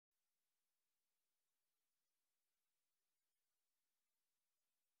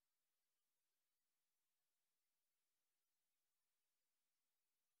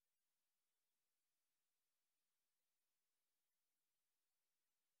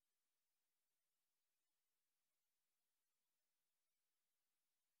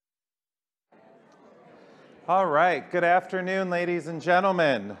All right, good afternoon, ladies and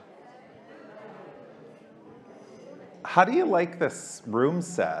gentlemen. How do you like this room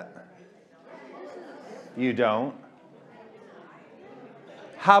set? You don't?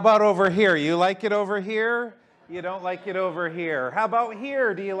 How about over here? You like it over here? You don't like it over here. How about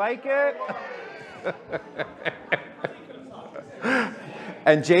here? Do you like it?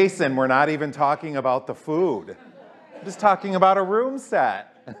 And Jason, we're not even talking about the food. I'm just talking about a room set.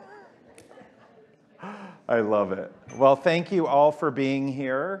 I love it. Well, thank you all for being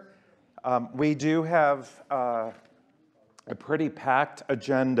here. We do have a pretty packed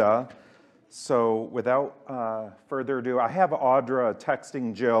agenda. So without further ado, I have Audra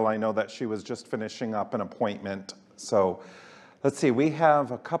texting Jill. I know that she was just finishing up an appointment. So let's see, we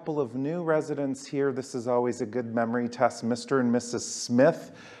have a couple of new residents here. This is always a good memory test. Mr. and Mrs.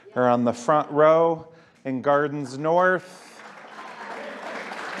 Smith are on the front row in Gardens North.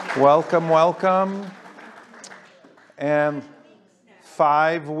 Welcome, welcome. And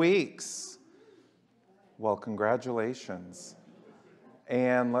 5 weeks. Well, congratulations.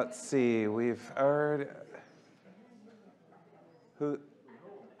 And let's see, we've already, the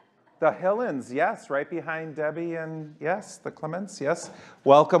Hillens, yes, right behind Debbie and yes, the Clements, yes.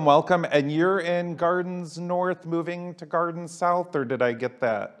 Welcome, welcome. And you're in Gardens North, moving to Gardens South, or did I get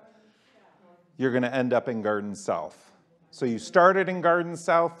that? You're gonna end up in Gardens South. So you started in Gardens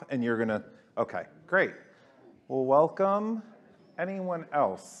South and you're gonna, okay, great. Well, welcome. Anyone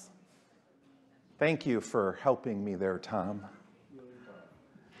else? Thank you for helping me there, Tom.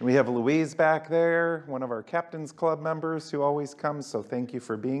 We have Louise back there, one of our Captain's Club members who always comes, so thank you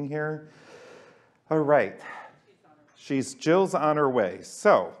for being here. All right. Jill's on her way.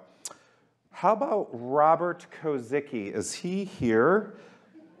 So, how about Robert Kozicki? Is he here?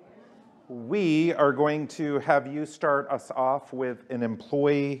 We are going to have you start us off with an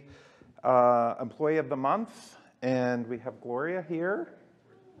employee of the month, and we have Gloria here.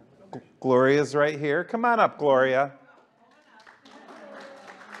 Gloria's right here. Come on up, Gloria.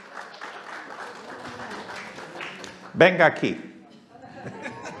 Venga aquí.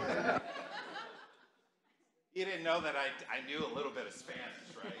 You didn't know that I knew a little bit of Spanish,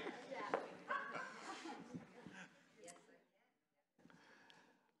 right?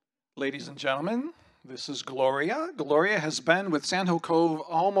 Ladies and gentlemen, this is Gloria. Gloria has been with Sand Cove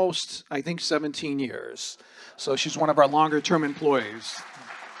almost, I think, 17 years. So she's one of our longer-term employees.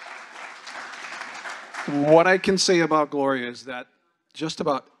 What I can say about Gloria is that just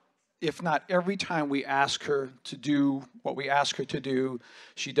about, if not every time we ask her to do what we ask her to do,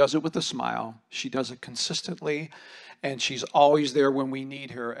 she does it with a smile. She does it consistently, and she's always there when we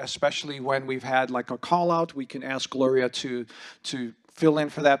need her, especially when we've had like a call out. We can ask Gloria to fill in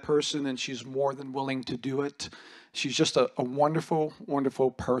for that person, and she's more than willing to do it. She's just a wonderful, wonderful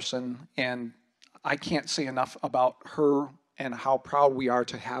person, and I can't say enough about her and how proud we are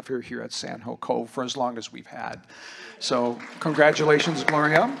to have her here at Sand Cove for as long as we've had. So congratulations,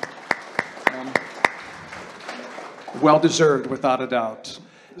 Gloria. Well-deserved, without a doubt.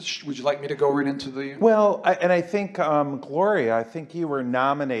 Would you like me to go right into the... Well, I think, Gloria, I think you were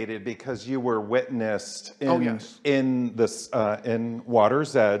nominated because you were witnessed in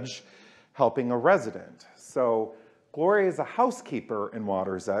Water's Edge helping a resident. So Gloria is a housekeeper in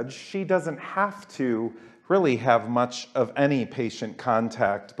Water's Edge. She doesn't have to really have much of any patient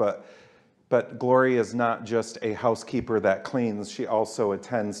contact, but Gloria is not just a housekeeper that cleans. She also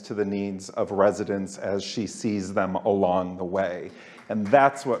attends to the needs of residents as she sees them along the way. And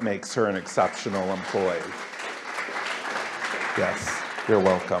that's what makes her an exceptional employee. Yes, you're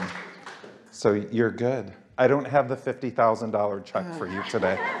welcome. So you're good. I don't have the $50,000 check for you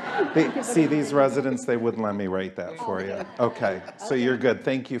today. See, these residents, they wouldn't let me write that for you. Okay, so you're good.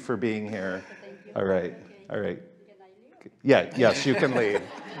 Thank you for being here. All right, all right. Yeah, yes, you can leave.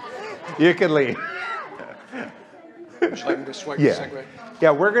 You can leave. Would you like me to swipe the segue?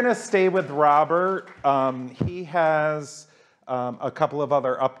 Yeah, we're going to stay with Robert. He has a couple of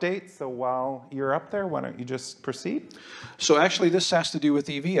other updates. So while you're up there, why don't you just proceed? So actually, this has to do with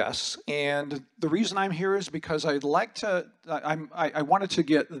EVS. And the reason I'm here is because I'd like to, I wanted to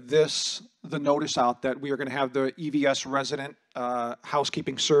get the notice out that we are going to have the EVS resident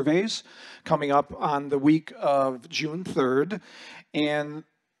housekeeping surveys coming up on the week of June 3rd. And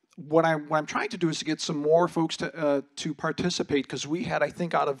what I'm trying to do is to get some more folks to participate, because we had, I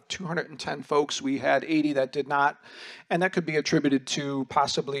think, out of 210 folks, we had 80 that did not, and that could be attributed to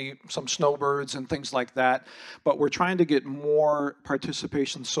possibly some snowbirds and things like that. But we're trying to get more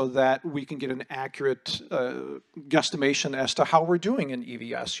participation so that we can get an accurate guesstimation as to how we're doing in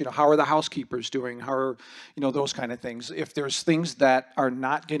EVS. You know, how are the housekeepers doing? How are, you know, those kind of things. If there's things that are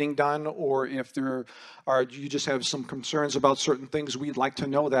not getting done, or if there are, you just have some concerns about certain things, we'd like to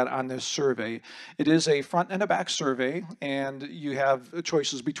know that on this survey. It is a front and a back survey, and you have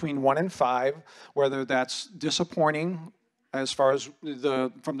choices between 1 and 5, whether that's disappointing as far as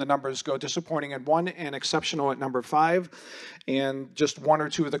from the numbers go, disappointing at 1 and exceptional at number 5. And just 1 or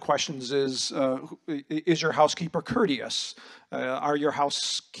 2 of the questions is your housekeeper courteous? Are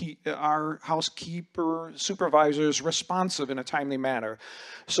housekeeper supervisors responsive in a timely manner?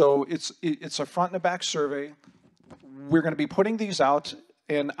 So it's a front and a back survey. We're going to be putting these out,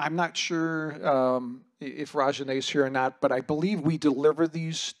 and I'm not sure if Rajane's here or not, but I believe we deliver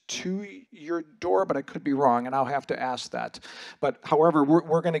these to your door, but I could be wrong, and I'll have to ask that. But however,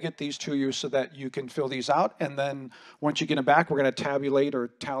 we're going to get these to you so that you can fill these out, and then once you get them back, we're going to tabulate or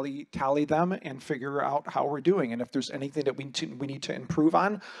tally them and figure out how we're doing. And if there's anything that we need to improve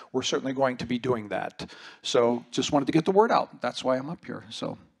on, we're certainly going to be doing that. So just wanted to get the word out. That's why I'm up here.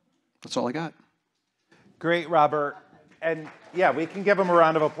 So that's all I got. Great, Robert. And yeah, we can give him a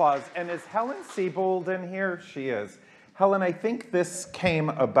round of applause. And is Helen Siebold in here? She is. Helen, I think this came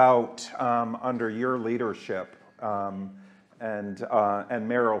about under your leadership, and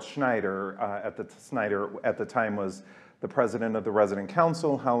Meryl Schneider at the time was the president of the resident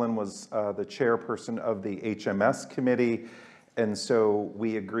council. Helen was the chairperson of the HMS committee, and so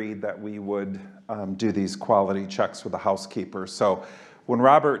we agreed that we would do these quality checks with the housekeeper. So when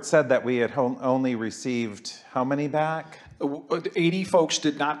Robert said that we had only received how many back? 80 folks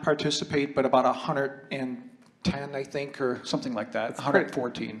did not participate, but about 110, I think, or something like that,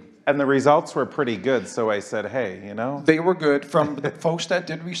 114. And the results were pretty good, so I said, hey, you know. They were good. From the folks that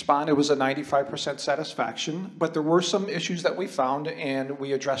did respond, it was a 95% satisfaction, but there were some issues that we found, and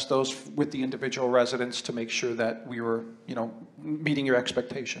we addressed those with the individual residents to make sure that we were, you know, meeting your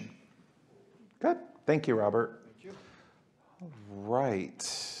expectation. Good. Thank you, Robert. Right.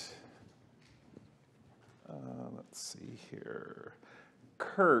 Let's see here.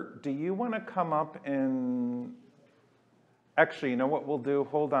 Kurt, do you want to come up and... Actually, you know what we'll do?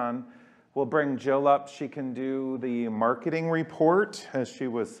 Hold on. We'll bring Jill up. She can do the marketing report as she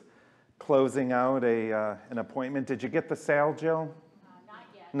was closing out an appointment. Did you get the sale, Jill?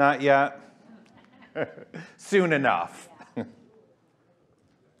 Not yet. Not yet? Soon enough. Yeah.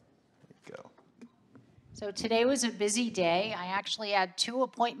 So today was a busy day. I actually had 2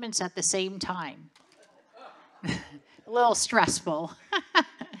 appointments at the same time. A little stressful.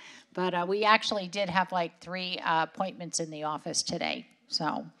 But we actually did have like 3 appointments in the office today.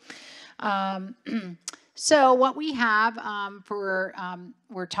 So, so what we have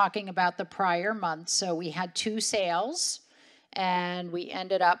we're talking about the prior month. So we had 2 sales, and we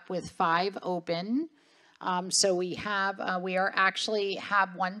ended up with 5 open. So we are actually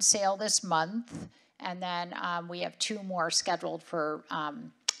have 1 sale this month. And then we have 2 more scheduled for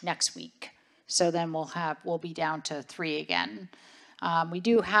next week. So then we'll be down to 3 again. We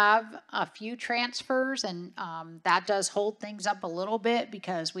do have a few transfers, and that does hold things up a little bit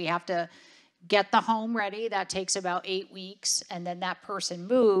because we have to get the home ready. That takes about 8 weeks, and then that person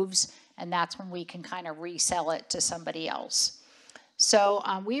moves, and that's when we can kind of resell it to somebody else. So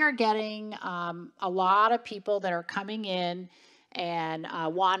we are getting a lot of people that are coming in and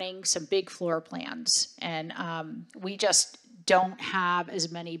wanting some big floor plans. And we just don't have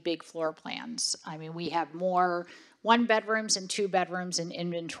as many big floor plans. I mean, we have more 1-bedrooms and 2-bedrooms in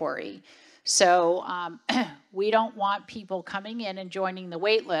inventory. So we don't want people coming in and joining the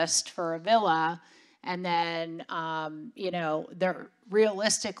wait list for a villa, and then, you know,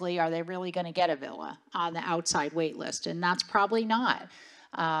 realistically, are they really going to get a villa on the outside wait list? And that's probably not.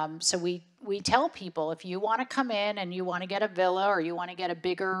 So we tell people, if you want to come in and you want to get a villa or you want to get a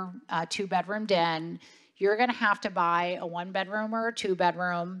bigger 2-bedroom den, you're going to have to buy a 1-bedroom or a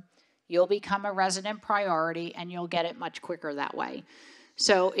 2-bedroom. You'll become a resident priority, and you'll get it much quicker that way.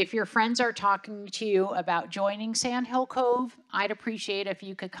 So if your friends are talking to you about joining Sandhill Cove, I'd appreciate if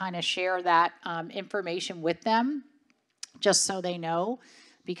you could kind of share that information with them, just so they know.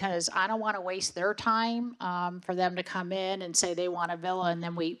 Because I don't want to waste their time for them to come in and say they want a villa, and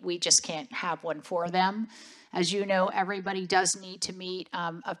then we just can't have one for them. As you know, everybody does need to meet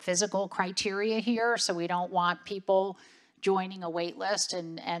a physical criteria here, so we don't want people joining a wait list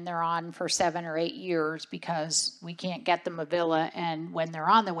and they're on for 7 or 8 years because we can't get them a villa, and when they're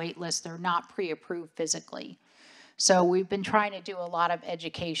on the wait list, they're not pre-approved physically. So we've been trying to do a lot of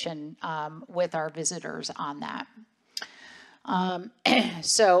education with our visitors on that. A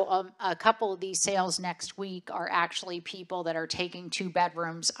couple of these sales next week are actually people that are taking 2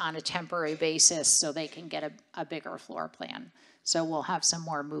 bedrooms on a temporary basis so they can get a bigger floor plan. So we'll have some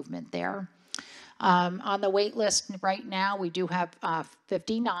more movement there. On the wait list right now, we do have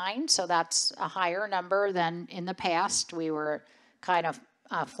 59, so that's a higher number than in the past. We were kind of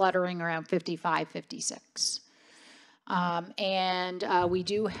fluttering around 55, 56. We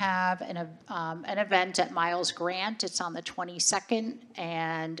do have an event at Miles Grant. It's on the 22nd,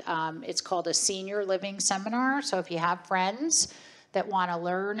 and it's called a Senior Living Seminar. So if you have friends that want to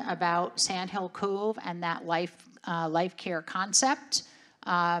learn about Sandhill Cove and that life care concept,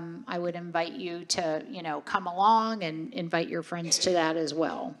 I would invite you to, come along and invite your friends to that as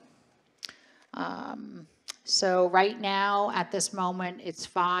well. So right now, at this moment, it's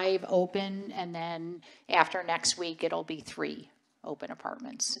 5 open, and then after next week, it'll be 3 open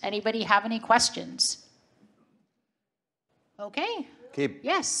apartments. Anybody have any questions? Okay. Keep.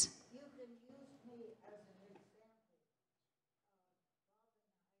 Yes. You can use me as an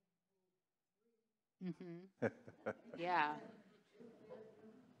example. Yeah.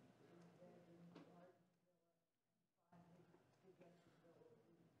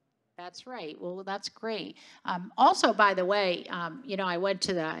 That's right. Well, that's great. Also, by the way, I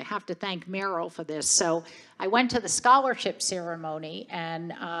have to thank Meryl for this. So I went to the scholarship ceremony,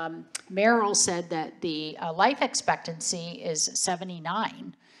 and Meryl said that the life expectancy is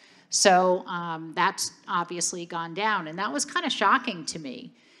 79. So that's obviously gone down, and that was kind of shocking to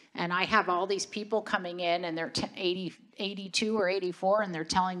me. And I have all these people coming in, and they're 82 or 84, and they're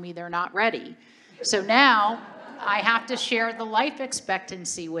telling me they're not ready. So now I have to share the life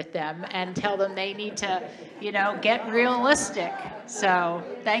expectancy with them and tell them they need to, get realistic. So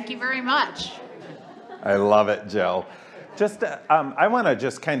thank you very much. I love it, Jill. Just, I want to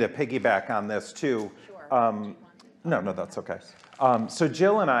just kind of piggyback on this too. Sure. No, that's okay. So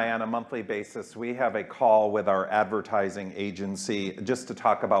Jill and I, on a monthly basis, we have a call with our advertising agency just to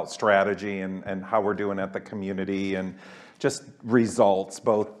talk about strategy and how we're doing at the community and just results,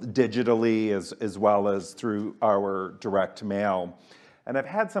 both digitally as well as through our direct mail. And I've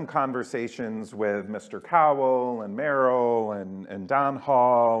had some conversations with Mr. Cowell and Merrill and Don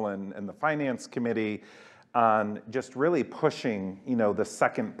Hall and the finance committee on just really pushing, the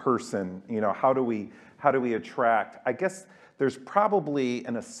second person. How do we attract? I guess there's probably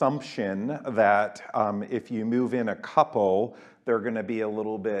an assumption that if you move in a couple, they're going to be a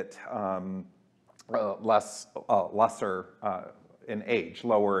little bit lesser in age,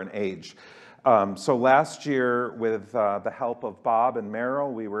 lower in age. So last year, with the help of Bob and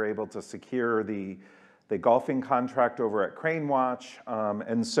Merrill, we were able to secure the golfing contract over at Crane Watch.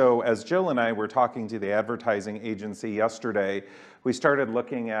 And so as Jill and I were talking to the advertising agency yesterday, we started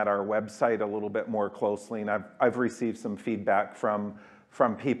looking at our website a little bit more closely, and I've received some feedback from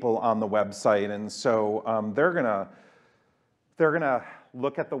people on the website. And so they're gonna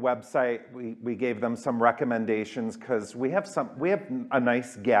look at the website. We gave them some recommendations because we have a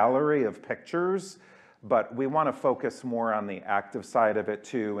nice gallery of pictures, but we want to focus more on the active side of it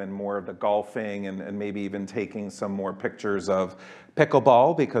too, and more of the golfing, and maybe even taking some more pictures of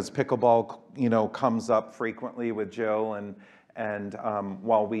pickleball, because pickleball comes up frequently with Jill, and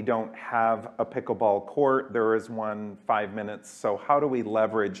while we don't have a pickleball court, there is one 5 minutes. So how do we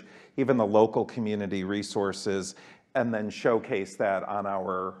leverage even the local community resources and then showcase that on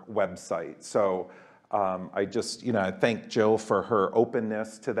our website? So I just, I thank Jill for her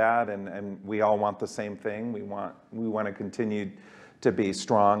openness to that, and we all want the same thing. We want to continue to be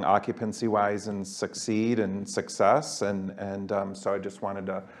strong occupancy-wise and succeed and success, and so I just wanted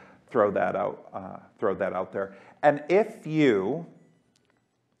to throw that out there. And if you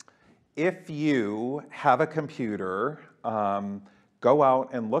have a computer, go out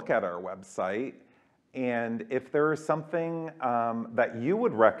and look at our website. And if there is something that you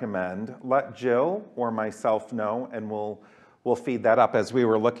would recommend, let Jill or myself know, and we'll feed that up. As we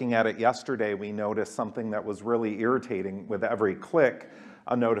were looking at it yesterday, we noticed something that was really irritating. With every click,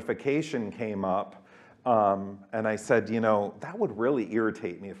 a notification came up. And I said, that would really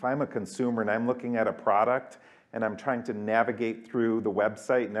irritate me. If I'm a consumer and I'm looking at a product and I'm trying to navigate through the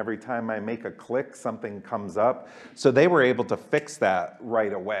website, and every time I make a click, something comes up. So they were able to fix that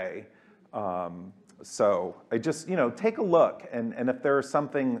right away. So I just, take a look, and if there is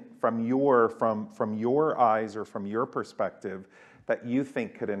something from your eyes or from your perspective that you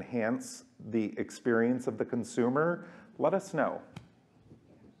think could enhance the experience of the consumer, let us know.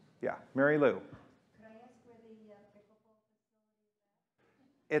 Yeah, Mary Lou. Could I ask where the pickleball facility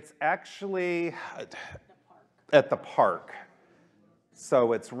is at? It's actually at the park.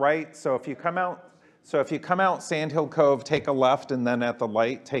 So it's right, so if you come out Sand Hill Cove, take a left, and then at the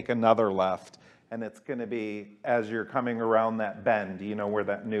light, take another left. And it's gonna be, as you're coming around that bend, you know where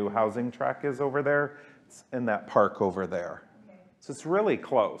that new housing track is over there? It's in that park over there. So it's really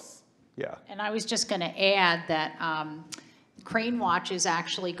close, yeah. And I was just going to add that Crane Watch is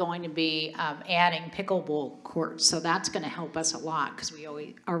actually going to be adding pickleball courts, so that's going to help us a lot because we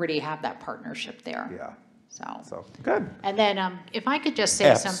already have that partnership there. Yeah, So, good. and then if I could just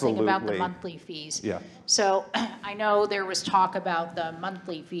say something about the Absolutely. monthly fees. Yeah. So I know there was talk about the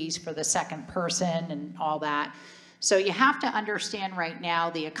monthly fees for the second person and all that. So you have to understand right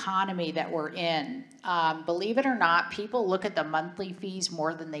now the economy that we're in. Believe it or not, people look at the monthly fees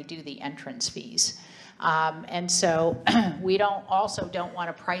more than they do the entrance fees. And so we don't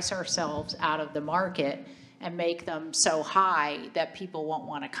want to price ourselves out of the market and make them so high that people won't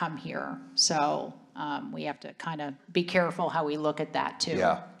want to come here. So we have to kind of be careful how we look at that too.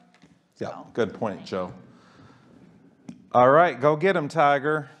 Yeah, yeah, So, good point, Joe. All right, go get him,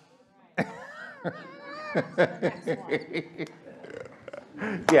 Tiger.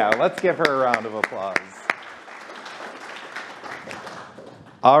 Yeah, let's give her a round of applause.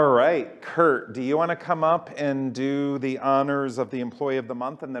 All right, Kurt, do you want to come up and do the honors of the Employee of the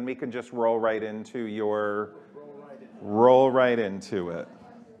Month, and then we can just roll right into it.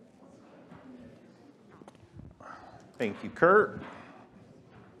 Thank you, Kurt.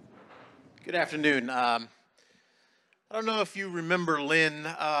 Good afternoon. I don't know if you remember Lynn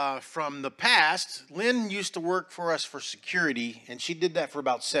from the past. Lynn used to work for us for security, and she did that for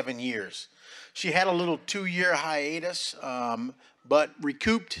about 7 years. She had a little 2-year hiatus, but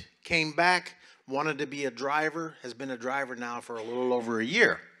recouped, came back, wanted to be a driver, has been a driver now for a little over a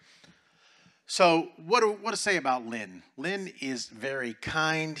year. So what to say about Lynn? Lynn is very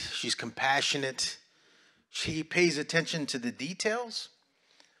kind. She's compassionate. She pays attention to the details,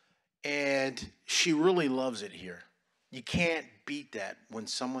 and she really loves it here. You can't beat that when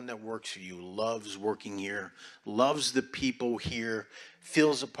someone that works for you loves working here, loves the people here,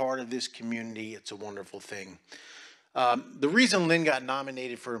 feels a part of this community. It's a wonderful thing. The reason Lynn got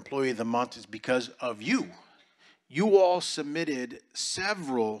nominated for Employee of the Month is because of you. You all submitted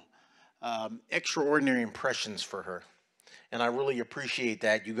several extraordinary impressions for her, and I really appreciate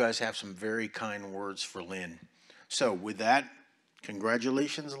that. You guys have some very kind words for Lynn. So with that,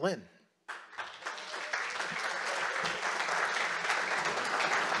 congratulations, Lynn.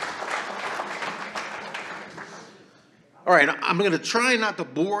 All right, I'm going to try not to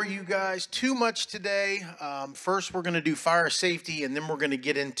bore you guys too much today. First, we're going to do fire safety, and then we're going to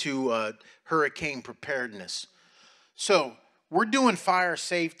get into hurricane preparedness. So we're doing fire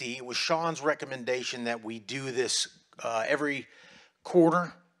safety. It was Sean's recommendation that we do this every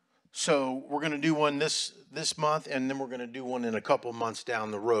quarter. So we're going to do one this month, and then we're going to do one in a couple months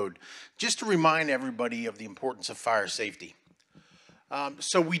down the road, just to remind everybody of the importance of fire safety.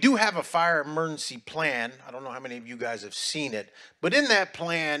 So we do have a fire emergency plan. I don't know how many of you guys have seen it, but in that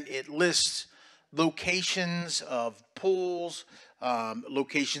plan, it lists locations of pools,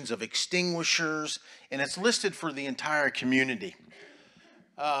 locations of extinguishers, and it's listed for the entire community.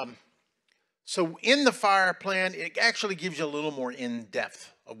 So in the fire plan, it actually gives you a little more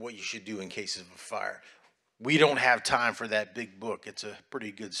in-depth of what you should do in cases of a fire. We don't have time for that big book. It's a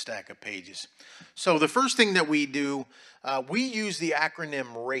pretty good stack of pages. So the first thing that we do, we use the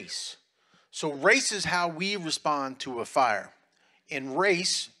acronym RACE. So RACE is how we respond to a fire. In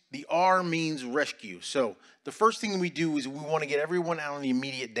RACE, the R means rescue. So the first thing we do is we want to get everyone out of the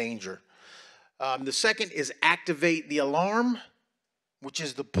immediate danger. The second is activate the alarm, which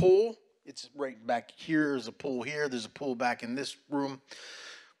is the pull. It's right back here. There's a pull here. There's a pull back in this room.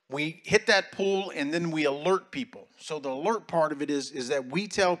 We hit that pull, and then we alert people. So the alert part of it is that we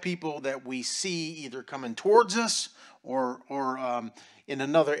tell people that we see either coming towards us or in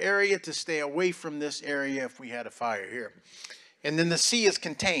another area to stay away from this area if we had a fire here. And then the C is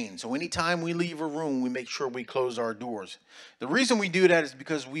contained. So anytime we leave a room, we make sure we close our doors. The reason we do that is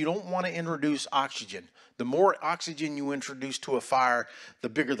because we don't want to introduce oxygen. The more oxygen you introduce to a fire, the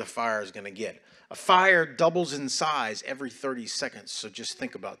bigger the fire is going to get. A fire doubles in size every 30 seconds, so just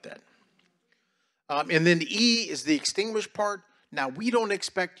think about that. And then E is the extinguish part. Now, we don't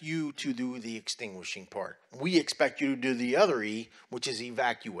expect you to do the extinguishing part. We expect you to do the other E, which is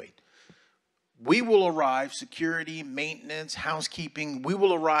evacuate. We will arrive, security, maintenance, housekeeping, we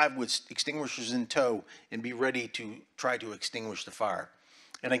will arrive with extinguishers in tow and be ready to try to extinguish the fire.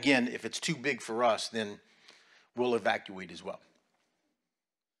 And again, if it's too big for us, then will evacuate as well.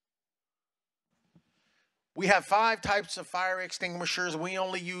 We have 5 types of fire extinguishers. We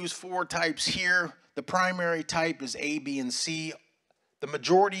only use 4 types here. The primary type is A, B, and C. The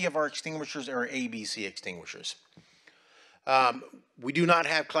majority of our extinguishers are A, B, C extinguishers. We do not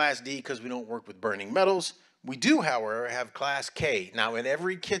have Class D because we don't work with burning metals. We do, however, have Class K. Now, in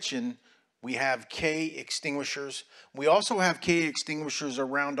every kitchen, we have K extinguishers. We also have K extinguishers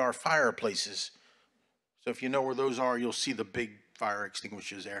around our fireplaces. So if you know where those are, you'll see the big fire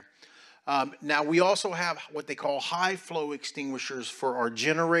extinguishers there. Now, we also have what they call high flow extinguishers for our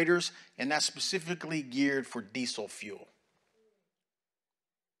generators, and that's specifically geared for diesel fuel.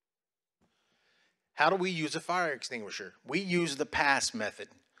 How do we use a fire extinguisher? We use the pass method.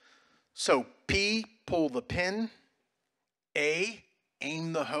 So P, pull the pin. A,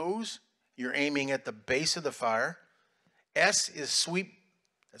 aim the hose. You're aiming at the base of the fire. S is sweep.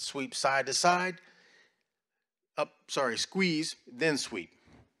 That's sweep side to side. Squeeze, then sweep.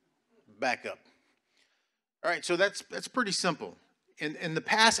 Back up. All right, so that's pretty simple. And the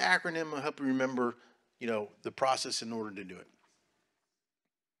PASS acronym will help you remember, the process in order to do it.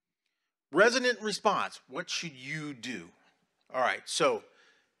 Resident response, what should you do? All right, so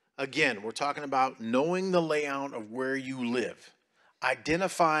again, we're talking about knowing the layout of where you live,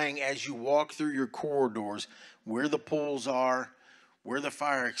 identifying as you walk through your corridors where the pools are, where the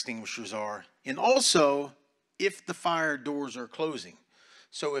fire extinguishers are, and also if the fire doors are closing.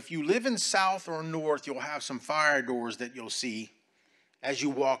 So if you live in south or north, you'll have some fire doors that you'll see as you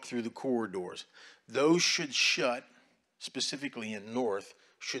walk through the corridors. Those should shut, specifically in north,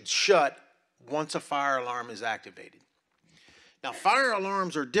 should shut once a fire alarm is activated. Now, fire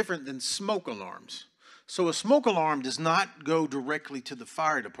alarms are different than smoke alarms. So a smoke alarm does not go directly to the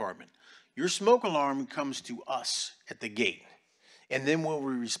fire department. Your smoke alarm comes to us at the gate, and then we'll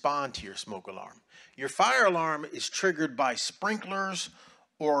respond to your smoke alarm. Your fire alarm is triggered by sprinklers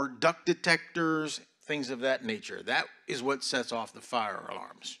or duct detectors, things of that nature. That is what sets off the fire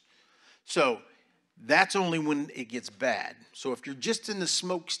alarms. So that's only when it gets bad. So if you're just in the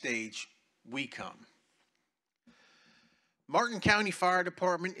smoke stage, we come. Martin County Fire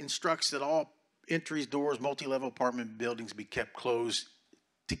Department instructs that all entries, doors, multi-level apartment buildings be kept closed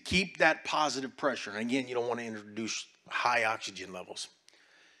to keep that positive pressure. And again, you don't want to introduce high oxygen levels.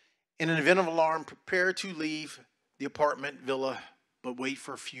 In an event of alarm, prepare to leave the apartment, villa, but wait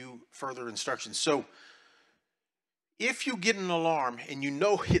for a few further instructions. So if you get an alarm and you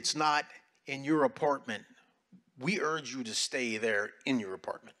know it's not in your apartment, we urge you to stay there in your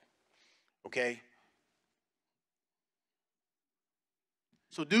apartment, okay?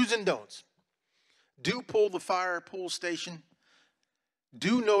 So do's and don'ts. Do pull the fire pull station.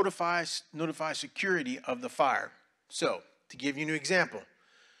 Do notify security of the fire. So to give you an example,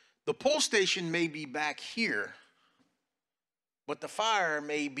 the pull station may be back here, but the fire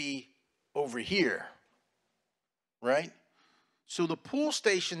may be over here, right? So the pull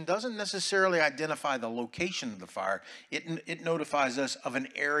station doesn't necessarily identify the location of the fire. It notifies us of an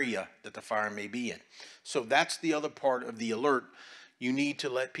area that the fire may be in. So that's the other part of the alert. You need to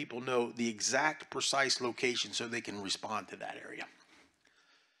let people know the exact precise location so they can respond to that area.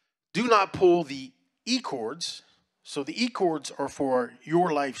 Do not pull the E-cords. So the E-cords are for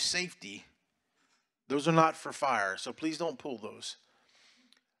your life safety. Those are not for fire, so please don't pull those.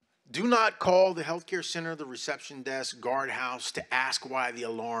 Do not call the healthcare center, the reception desk, guardhouse to ask why the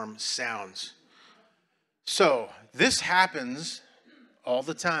alarm sounds. So this happens all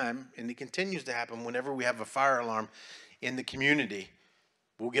the time, and it continues to happen whenever we have a fire alarm in the community.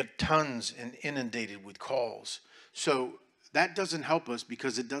 We'll get tons and inundated with calls. So that doesn't help us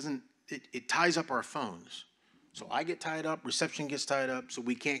because it ties up our phones. So I get tied up, reception gets tied up, so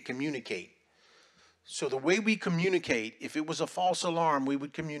we can't communicate. So the way we communicate, if it was a false alarm, we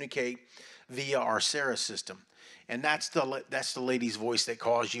would communicate via our Sarah system. And that's the lady's voice that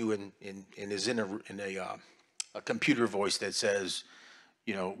calls you and is in a computer voice that says,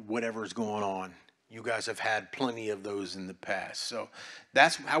 whatever's going on. You guys have had plenty of those in the past. So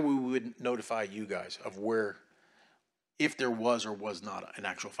that's how we would notify you guys of where, if there was or was not an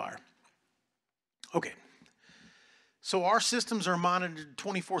actual fire. Okay. So our systems are monitored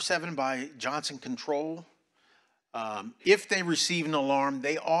 24/7 by Johnson Control. If they receive an alarm,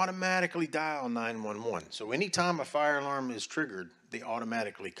 they automatically dial 911. So anytime a fire alarm is triggered, they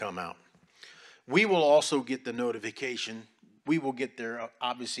automatically come out. We will also get the notification. We will get there,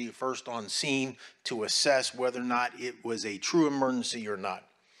 obviously, first on scene to assess whether or not it was a true emergency or not.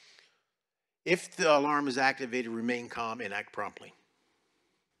 If the alarm is activated, remain calm and act promptly.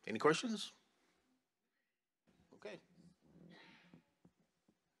 Any questions? Okay.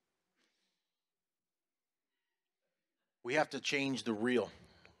 We have to change the reel.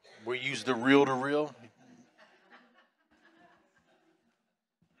 We use the reel to reel.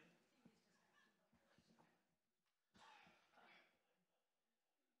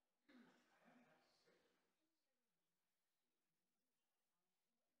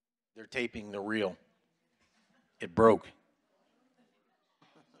 They're taping the reel. It broke.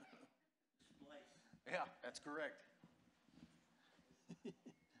 Yeah, that's correct.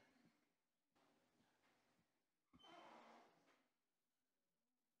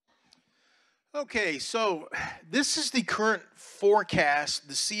 Okay, so this is the current forecast,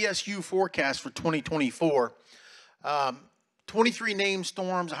 the CSU forecast for 2024. 23 named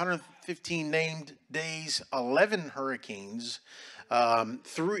storms, 115 named days, 11 hurricanes,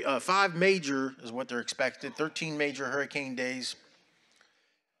 5 major is what they're expected, 13 major hurricane days.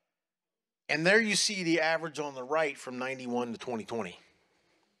 And there you see the average on the right from 91 to 2020.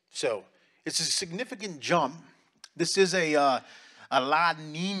 So it's a significant jump. This is a La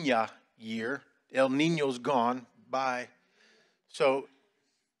Nina year. El Nino's gone by. So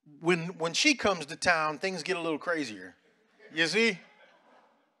when she comes to town, things get a little crazier. You see?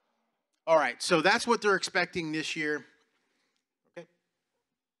 All right, so that's what they're expecting this year. Okay.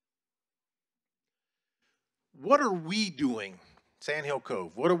 What are we doing, Sandhill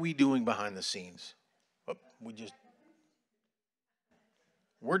Cove? What are we doing behind the scenes? Oh,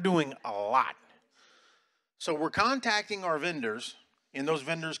 we're doing a lot. So we're contacting our vendors, and those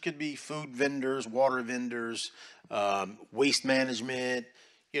vendors could be food vendors, water vendors, waste management.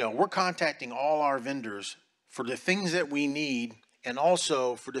 You know, we're contacting all our vendors for the things that we need and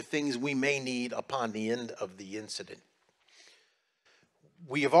also for the things we may need upon the end of the incident.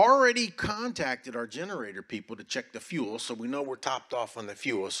 We have already contacted our generator people to check the fuel, so we know we're topped off on the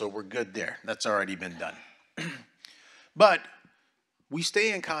fuel, so we're good there. That's already been done. But we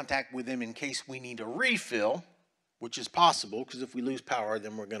stay in contact with them in case we need a refill, which is possible, because if we lose power,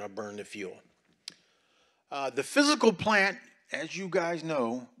 then we're going to burn the fuel. The physical plant, as you guys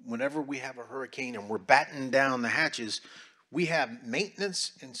know, whenever we have a hurricane and we're battening down the hatches, we have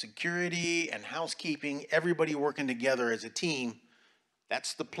maintenance and security and housekeeping, everybody working together as a team.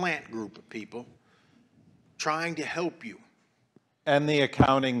 That's the plant group of people trying to help you. And the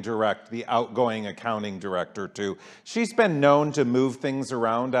the outgoing accounting director too. She's been known to move things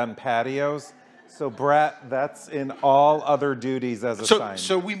around on patios. So Brett, that's in all other duties as assigned.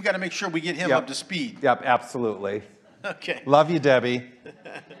 So we've got to make sure we get him up to speed. Yep, absolutely. Okay. Love you, Debbie.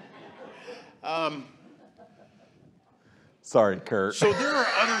 Sorry, Kurt. So there are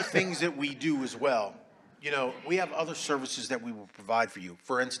other things that we do as well. You know, we have other services that we will provide for you.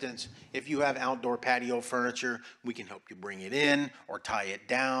 For instance, if you have outdoor patio furniture, we can help you bring it in or tie it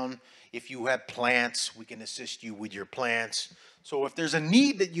down. If you have plants, we can assist you with your plants. So if there's a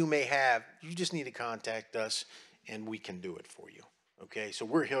need that you may have, you just need to contact us and we can do it for you. Okay, so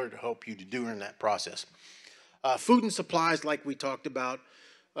we're here to help you to do in that process. Food and supplies, like we talked about,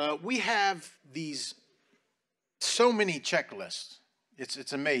 we have these so many checklists.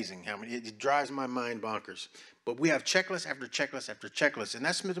 It's amazing how many. It drives my mind bonkers. But we have checklist after checklist after checklist, and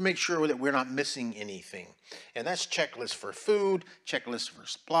that's to make sure that we're not missing anything. And that's checklists for food, checklists for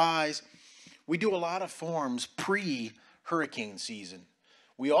supplies. We do a lot of forms pre-hurricane season.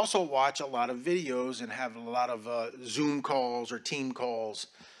 We also watch a lot of videos and have a lot of Zoom calls or team calls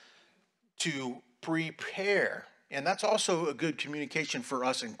to prepare. And that's also a good communication for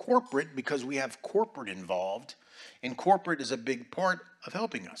us in corporate because we have corporate involved. And corporate is a big part of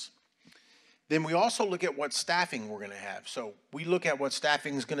helping us. Then we also look at what staffing we're going to have. So we look at what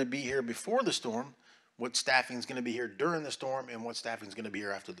staffing is going to be here before the storm, what staffing is going to be here during the storm, and what staffing is going to be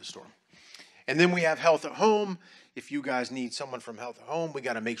here after the storm. And then we have Health at Home. If you guys need someone from Health at Home, we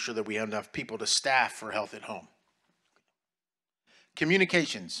got to make sure that we have enough people to staff for Health at Home.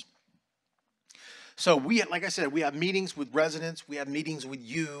 Communications. So like I said, we have meetings with residents. We have meetings with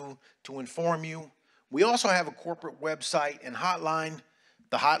you to inform you. We also have a corporate website and hotline.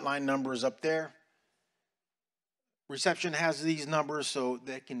 The hotline number is up there. Reception has these numbers so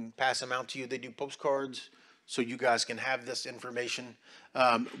they can pass them out to you. They do postcards so you guys can have this information.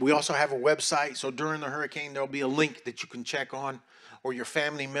 We also have a website. So during the hurricane, there'll be a link that you can check on or your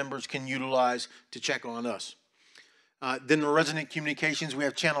family members can utilize to check on us. Then the resident communications, we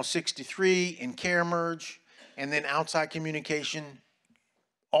have channel 63 in Care Merge. And then outside communication,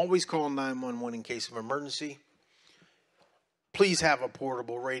 always call 911 in case of emergency. Please have a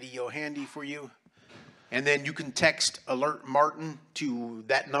portable radio handy for you. And then you can text Alert Martin to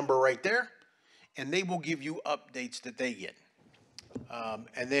that number right there, and they will give you updates that they get.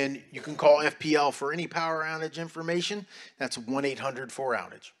 And then you can call FPL for any power outage information. That's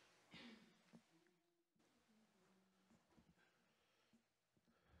 1-800-4-OUTAGE.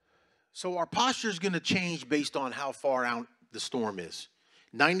 So our posture is going to change based on how far out the storm is.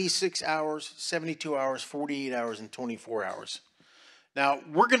 96 hours, 72 hours, 48 hours, and 24 hours. Now,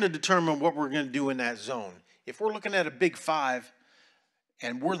 we're going to determine what we're going to do in that zone. If we're looking at a big 5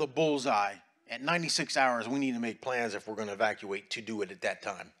 and we're the bullseye, at 96 hours, we need to make plans if we're going to evacuate to do it at that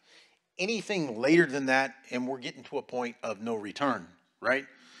time. Anything later than that, and we're getting to a point of no return, right?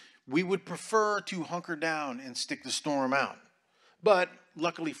 We would prefer to hunker down and stick the storm out. But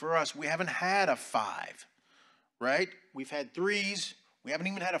luckily for us, we haven't had a 5, right? We've had 3s. We haven't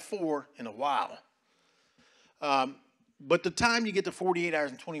even had a 4 in a while. But the time you get to 48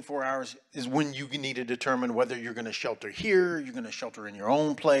 hours and 24 hours is when you need to determine whether you're going to shelter here, you're going to shelter in your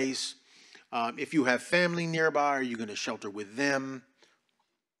own place. If you have family nearby, are you going to shelter with them?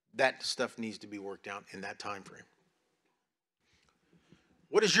 That stuff needs to be worked out in that time frame.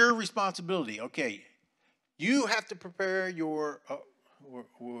 What is your responsibility? Okay, you have to prepare your,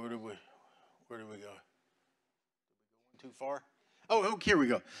 where do we go? Too far? Oh, here we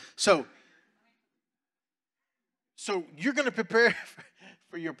go. So you're going to prepare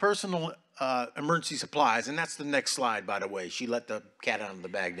for your personal emergency supplies, and that's the next slide, by the way. She let the cat out of the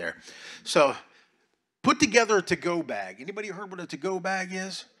bag there. So put together a to-go bag. Anybody heard what a to-go bag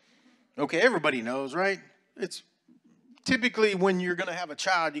is? Okay, everybody knows, right? It's typically when you're going to have a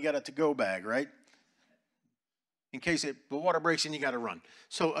child, you got a to-go bag, right? In case the water breaks in, you got to run.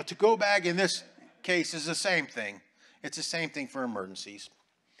 So a to-go bag in this case is the same thing. It's the same thing for emergencies.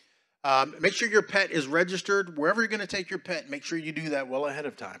 Make sure your pet is registered. Wherever you're going to take your pet, make sure you do that well ahead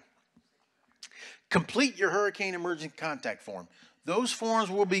of time. Complete your hurricane emergency contact form. Those forms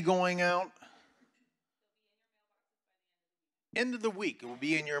will be going out end of the week. It will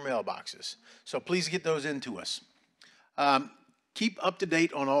be in your mailboxes. So please get those into us. Keep up to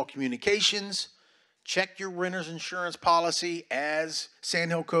date on all communications. Check your renter's insurance policy, as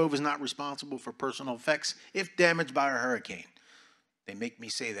Sand Hill Cove is not responsible for personal effects if damaged by a hurricane. They make me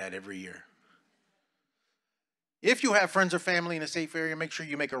say that every year. If you have friends or family in a safe area, make sure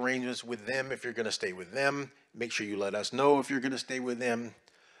you make arrangements with them if you're going to stay with them. Make sure you let us know if you're going to stay with them.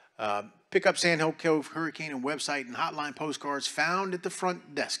 Pick up Sand Hill Cove Hurricane and website and hotline postcards found at the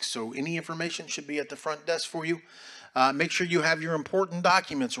front desk. So any information should be at the front desk for you. Make sure you have your important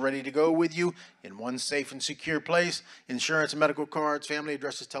documents ready to go with you in one safe and secure place. Insurance and medical cards, family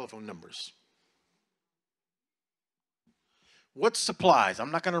addresses, telephone numbers. What supplies?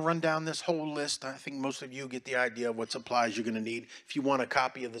 I'm not going to run down this whole list. I think most of you get the idea of what supplies you're going to need. If you want a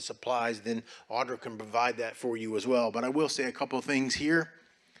copy of the supplies, then Audra can provide that for you as well. But I will say a couple of things here.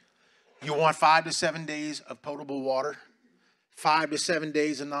 You want 5 to 7 days of potable water, 5 to 7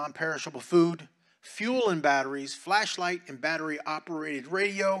 days of non-perishable food, fuel and batteries, flashlight and battery-operated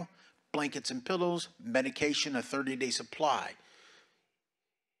radio, blankets and pillows, medication, a 30-day supply.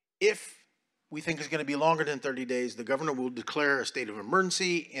 If we think it's going to be longer than 30 days, the governor will declare a state of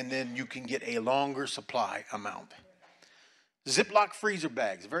emergency, and then you can get a longer supply amount. Ziploc freezer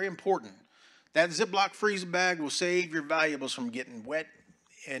bags, very important. That Ziploc freezer bag will save your valuables from getting wet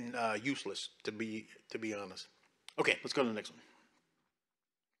and useless, to be honest. Okay, let's go to the next one.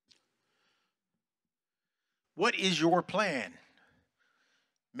 What is your plan?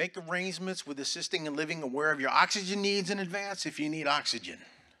 Make arrangements with assisting and living aware of your oxygen needs in advance if you need oxygen.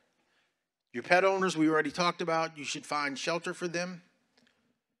 Your pet owners, we already talked about. You should find shelter for them.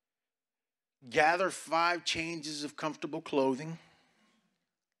 Gather 5 changes of comfortable clothing.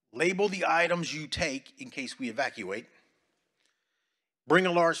 Label the items you take in case we evacuate. Bring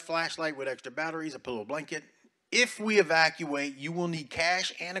a large flashlight with extra batteries, a pillow blanket. If we evacuate, you will need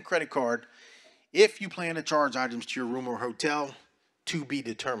cash and a credit card if you plan to charge items to your room or hotel, to be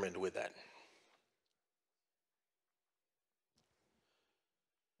determined with that.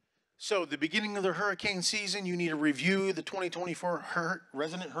 So the beginning of the hurricane season, you need to review the 2024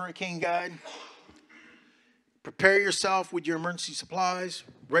 Resident Hurricane Guide. Prepare yourself with your emergency supplies.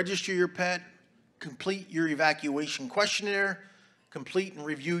 Register your pet. Complete your evacuation questionnaire. Complete and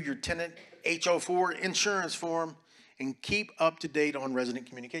review your tenant HO4 insurance form. And keep up to date on resident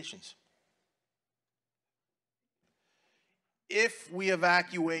communications. If we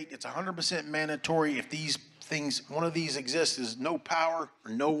evacuate, it's 100% mandatory. If these things, one of these exists, is no power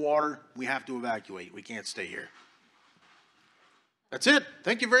or no water, we have to evacuate. We can't stay here. That's it.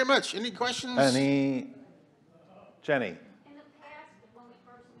 Thank you very much. Any questions? Jenny? In the past, when we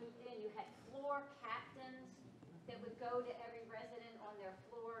first moved in, you had floor captains that would go to every resident on their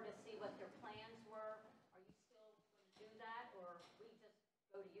floor to see what their plans were. Are you still going to do that, or we just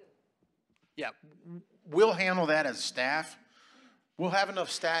go to you? Yeah, we'll handle that as staff. We'll have enough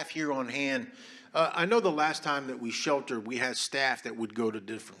staff here on hand. I know the last time that we sheltered, we had staff that would go to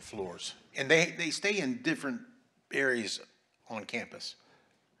different floors. And they stay in different areas on campus.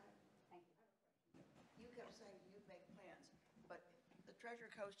 You kept saying you make plans, but the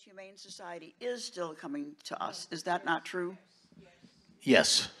Treasure Coast Humane Society is still coming to us. Is that not true?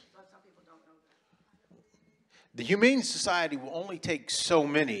 Yes. Some people don't know that. The Humane Society will only take so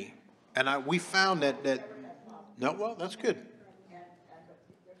many, and we found that, no, well, that's good.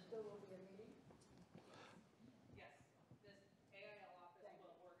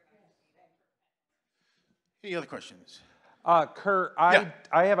 Any other questions? Kurt, Yeah.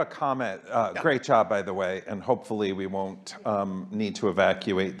 I have a comment. Great job, by the way, and hopefully we won't need to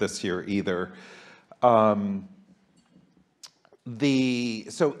evacuate this year either. So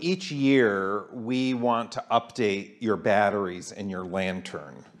each year, we want to update your batteries in your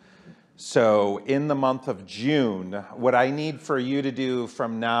lantern. So in the month of June, what I need for you to do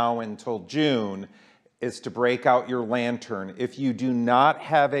from now until June is to break out your lantern. If you do not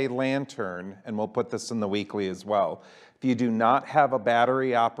have a lantern, and we'll put this in the weekly as well, if you do not have a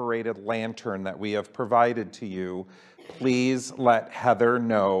battery-operated lantern that we have provided to you, please let Heather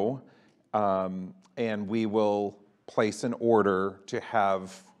know, and we will place an order to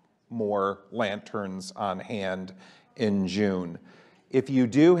have more lanterns on hand in June. If you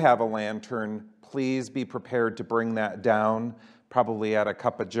do have a lantern, please be prepared to bring that down, probably at a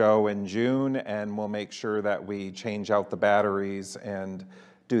Cup of Joe in June, and we'll make sure that we change out the batteries and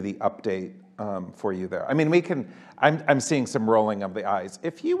do the update for you there. I mean, I'm seeing some rolling of the eyes.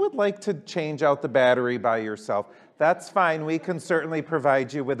 If you would like to change out the battery by yourself, that's fine. We can certainly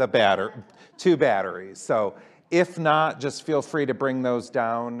provide you with two batteries. So if not, just feel free to bring those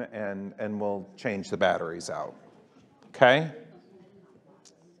down and we'll change the batteries out. Okay?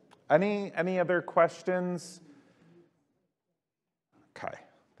 Any other questions? Okay,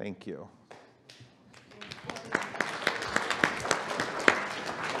 thank you.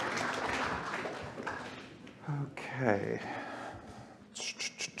 Okay.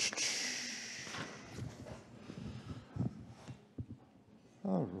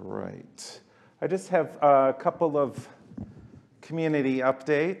 All right. I just have a couple of community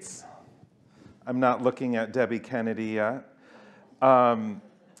updates. I'm not looking at Debbie Kennedy yet.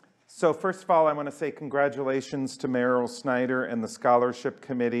 So first of all, I want to say congratulations to Meryl Snyder and the scholarship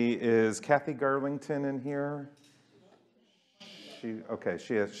committee. Is Kathy Garlington in here?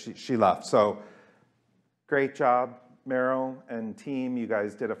 She left. So great job, Meryl and team. You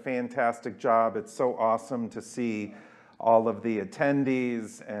guys did a fantastic job. It's so awesome to see all of the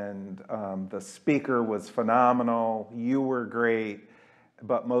attendees, and the speaker was phenomenal. You were great,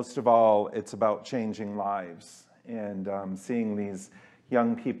 but most of all, it's about changing lives. And seeing these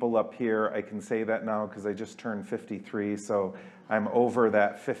young people up here, I can say that now because I just turned 53, so I'm over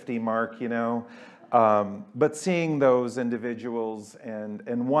that 50 mark, you know. But seeing those individuals,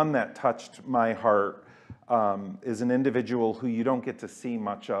 and one that touched my heart is an individual who you don't get to see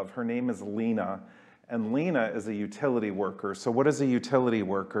much of. Her name is Lena, and Lena is a utility worker. So what is a utility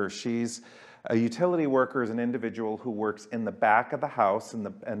worker? A utility worker is an individual who works in the back of the house,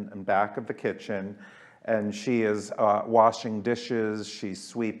 and back of the kitchen, and she is washing dishes, she's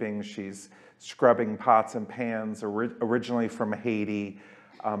sweeping, she's scrubbing pots and pans, originally from Haiti.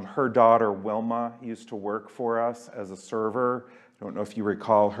 Her daughter, Wilma, used to work for us as a server. I don't know if you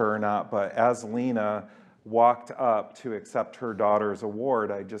recall her or not, but as Lena walked up to accept her daughter's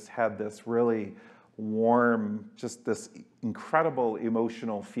award, I just had this really warm, just this incredible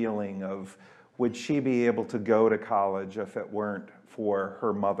emotional feeling of, would she be able to go to college if it weren't for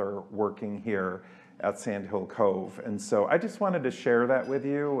her mother working here at Sandhill Cove? And so I just wanted to share that with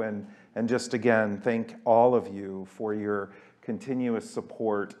you, and just again, thank all of you for your continuous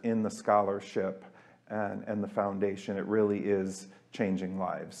support in the scholarship and the foundation. It really is changing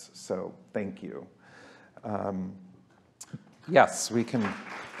lives, so thank you. Yes, we can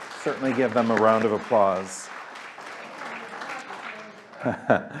certainly give them a round of applause.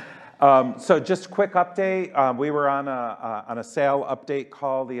 So just quick update. We were on a sale update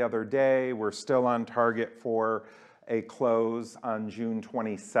call the other day. We're still on target for a close on June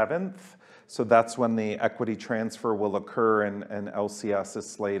 27th. So that's when the equity transfer will occur, and LCS is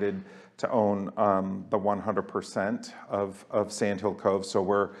slated to own the 100% of Sandhill Cove. So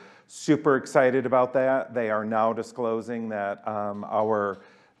we're super excited about that. They are now disclosing that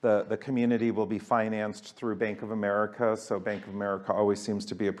the community will be financed through Bank of America. So Bank of America always seems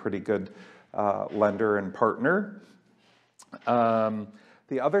to be a pretty good lender and partner.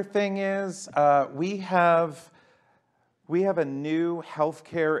 The other thing is we have a new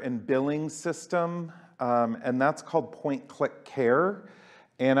healthcare and billing system and that's called Point Click Care.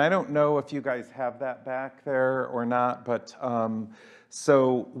 And I don't know if you guys have that back there or not, but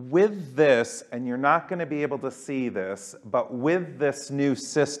so with this, and you're not going to be able to see this, but with this new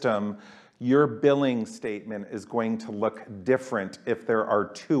system, your billing statement is going to look different if there are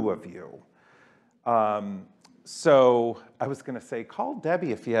two of you. So I was going to say, call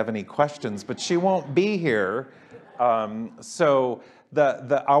Debbie if you have any questions, but she won't be here. So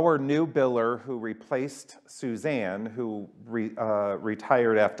our new biller who replaced Suzanne, who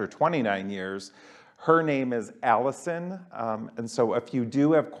retired after 29 years, her name is Allison. And so if you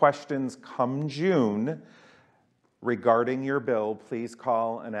do have questions come June regarding your bill, please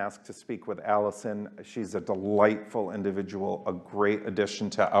call and ask to speak with Allison. She's a delightful individual, a great addition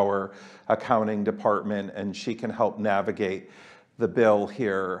to our accounting department, and she can help navigate the bill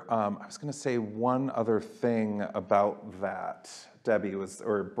here. I was going to say one other thing about that. Debbie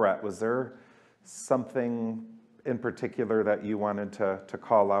or Brett, was there something in particular that you wanted to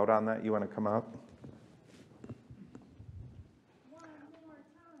call out on that? You want to come up?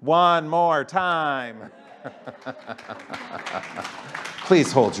 One more time.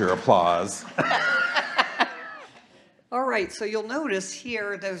 Please hold your applause. All right, so you'll notice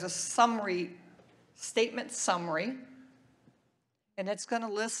here there's a statement summary, and it's going to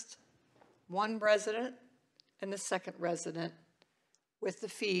list one resident and the second resident with the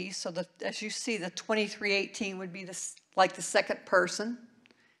fee. So as you see, the 2318 would be like the second person,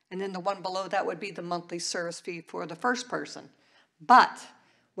 and then the one below that would be the monthly service fee for the first person. But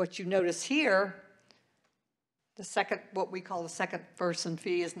what you notice here, what we call the second person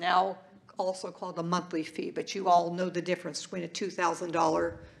fee is now also called a monthly fee, but you all know the difference between a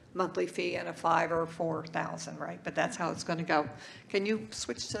 $2,000 monthly fee and a $5,000 or $4,000, right? But that's how it's going to go. Can you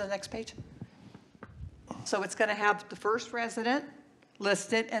switch to the next page? So it's going to have the first resident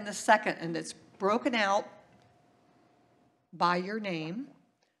listed and the second, and it's broken out by your name.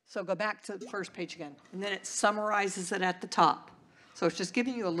 So go back to the first page again, and then it summarizes it at the top. So it's just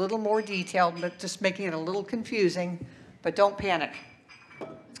giving you a little more detail, but just making it a little confusing, but don't panic.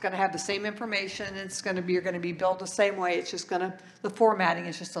 It's going to have the same information. You're going to be billed the same way. It's just the formatting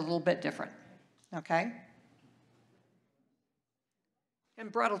is just a little bit different. Okay?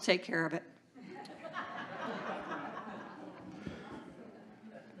 And Brett will take care of it.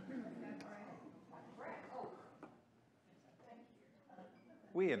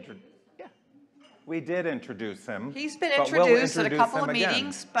 We did introduce him. He's been but we'll introduced at a introduce couple him of again.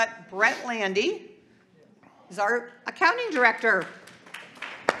 meetings, but Brett Landy is our accounting director.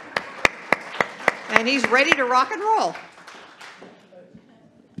 And he's ready to rock and roll.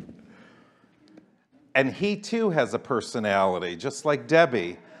 And he too has a personality, just like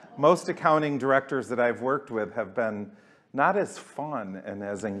Debbie. Most accounting directors that I've worked with have been not as fun and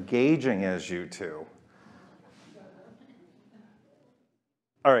as engaging as you two.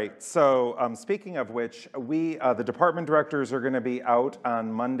 All right, so speaking of which, the department directors are going to be out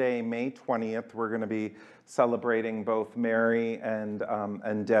on Monday, May 20th. We're going to be celebrating both Mary and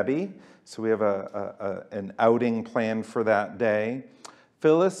Debbie. So we have an outing planned for that day.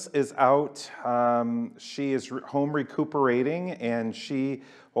 Phyllis is out. She is home recuperating, and she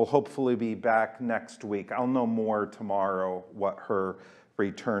will hopefully be back next week. I'll know more tomorrow what her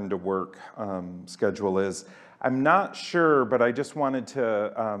return to work schedule is. I'm not sure, but I just wanted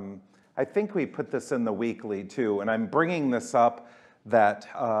to, I think we put this in the weekly too, and I'm bringing this up that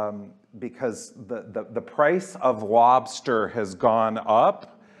because the price of lobster has gone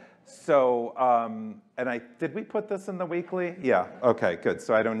up. So, did we put this in the weekly? Yeah, okay, good.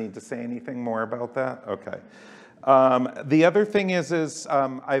 So I don't need to say anything more about that? Okay. The other thing is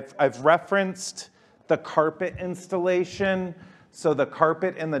I've referenced the carpet installation. So the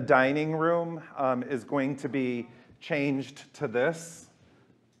carpet in the dining room is going to be changed to this.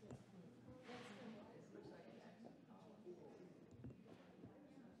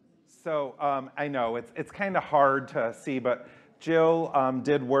 So I know it's kind of hard to see, but Jill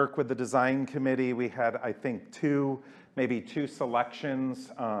did work with the design committee. We had, I think, maybe two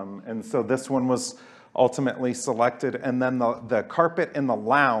selections, and so this one was ultimately selected. And then the carpet in the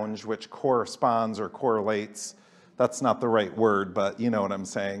lounge, which corresponds or correlates, that's not the right word, but you know what I'm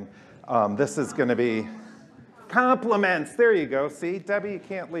saying. This is going to be compliments. There you go. See, Debbie, you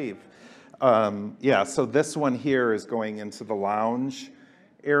can't leave. Yeah, so this one here is going into the lounge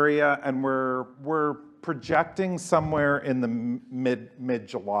area, and we're projecting somewhere in the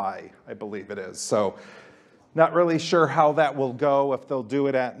mid-July, I believe it is. So not really sure how that will go, if they'll do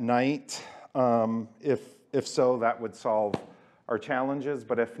it at night. If so, that would solve our challenges,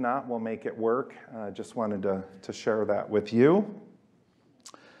 but if not, we'll make it work. Just wanted to share that with you.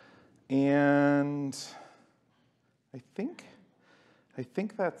 And I think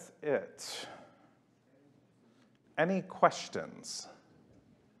that's it. Any questions?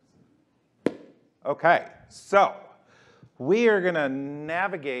 Okay, so we are going to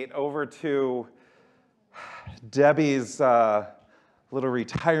navigate over to Debbie's little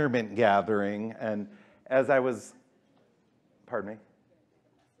retirement gathering. And as I was, pardon me?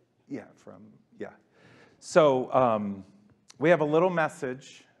 Yeah, yeah. So we have a little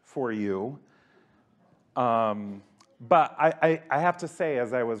message for you. But I have to say,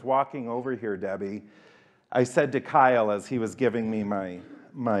 as I was walking over here, Debbie, I said to Kyle as he was giving me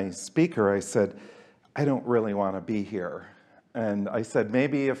my speaker, I said, I don't really want to be here. And I said,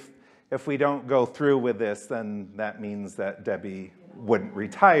 maybe if we don't go through with this, then that means that Debbie wouldn't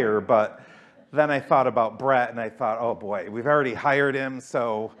retire. But then I thought about Brett, and I thought, oh boy, we've already hired him,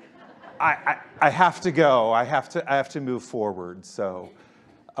 so I have to go. I have to move forward. So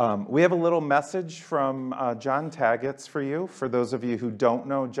we have a little message from John Tagetz for you. For those of you who don't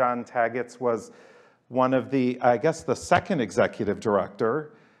know, John Tagetz was one of the, I guess, the second executive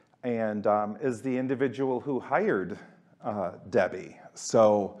director, and is the individual who hired Debbie.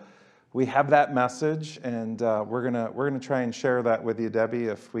 So we have that message, and we're gonna try and share that with you, Debbie,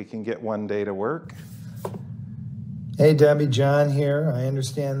 if we can get one day to work. Hey, Debbie, John here. I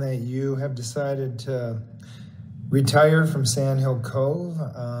understand that you have decided to retire from Sandhill Cove.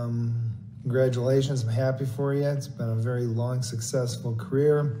 Congratulations, I'm happy for you. It's been a very long, successful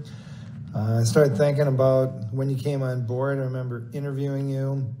career. I started thinking about when you came on board. I remember interviewing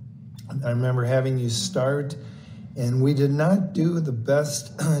you. I remember having you start, and we did not do the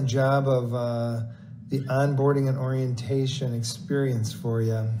best job of the onboarding and orientation experience for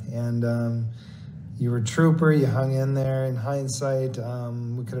you. And you were a trooper, you hung in there. In hindsight,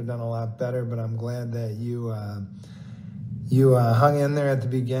 we could have done a lot better, but I'm glad that you hung in there at the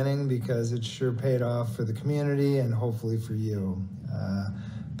beginning, because it sure paid off for the community and hopefully for you.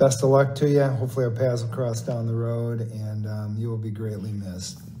 Best of luck to you. Hopefully our paths will cross down the road, and you will be greatly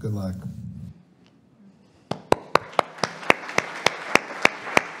missed. Good luck.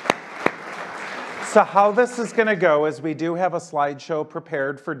 So how this is going to go is we do have a slideshow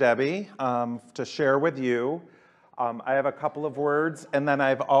prepared for Debbie to share with you. I have a couple of words, and then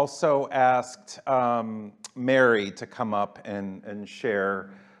I've also asked Mary to come up and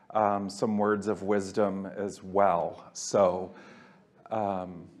share some words of wisdom as well. So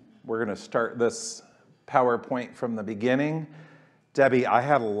we're going to start this PowerPoint from the beginning. Debbie, I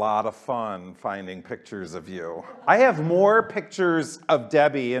had a lot of fun finding pictures of you. I have more pictures of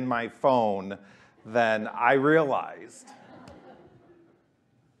Debbie in my phone than I realized.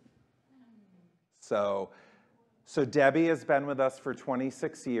 So Debbie has been with us for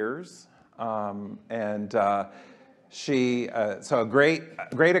 26 years, and so a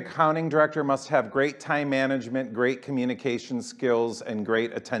great accounting director must have great time management, great communication skills, and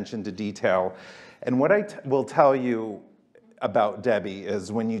great attention to detail. And what I will tell you about Debbie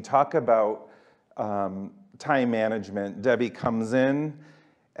is when you talk about time management, Debbie comes in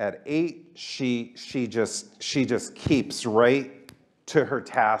at 8, she just keeps right to her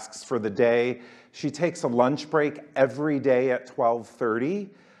tasks for the day. She takes a lunch break every day at 12:30,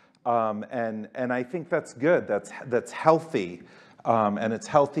 and I think that's good. That's healthy, and it's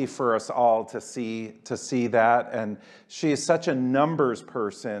healthy for us all to see that. And she is such a numbers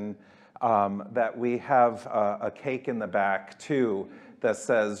person that we have a cake in the back too that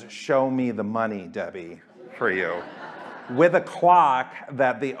says, "Show me the money, Debbie," for you. With a clock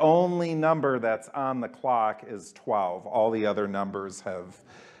that the only number that's on the clock is 12. All the other numbers have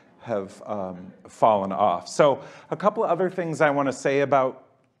fallen off. So a couple of other things I want to say about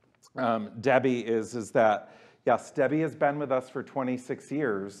Debbie is that, yes, Debbie has been with us for 26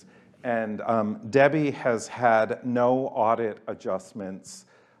 years, and Debbie has had no audit adjustments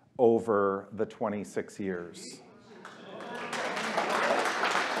over the 26 years.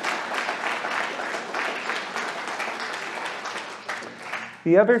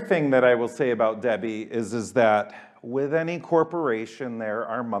 The other thing that I will say about Debbie is that with any corporation, there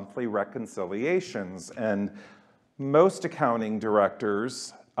are monthly reconciliations, and most accounting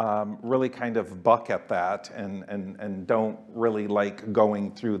directors really kind of buck at that and don't really like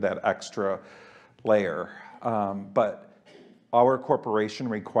going through that extra layer. But our corporation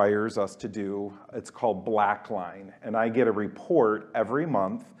requires us to do, it's called Blackline, and I get a report every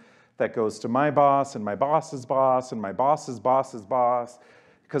month that goes to my boss and my boss's boss and my boss's boss's boss,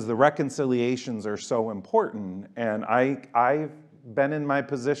 because the reconciliations are so important. And I've been in my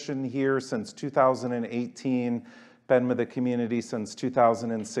position here since 2018, been with the community since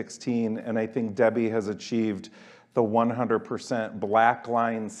 2016, and I think Debbie has achieved the 100% black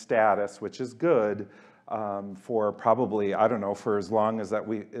line status, which is good, for probably, I don't know, for as long as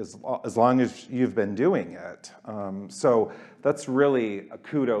as long as you've been doing it. So that's really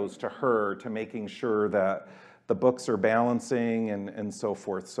kudos to her to making sure that the books are balancing and so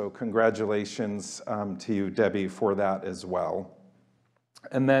forth. So congratulations to you, Debbie, for that as well.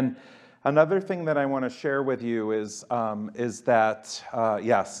 And then another thing that I want to share with you is that,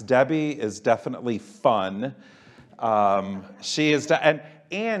 yes, Debbie is definitely fun. She is,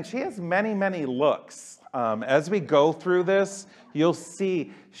 and she has many, many looks. As we go through this, you'll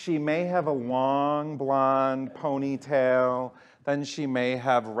see she may have a long blonde ponytail, then she may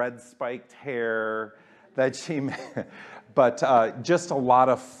have red spiked hair, that she may, but just a lot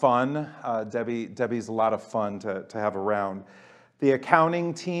of fun. Debbie's a lot of fun to have around. The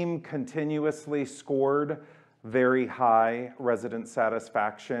accounting team continuously scored very high resident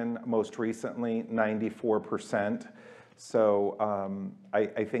satisfaction, most recently 94%. So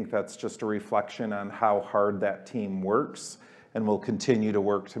I think that's just a reflection on how hard that team works, and we'll continue to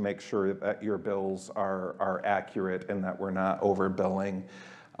work to make sure that your bills are accurate and that we're not overbilling.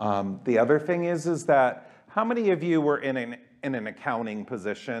 The other thing is that how many of you were in an accounting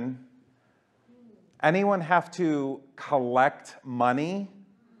position? Anyone have to collect money,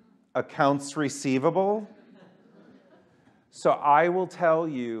 accounts receivable? So I will tell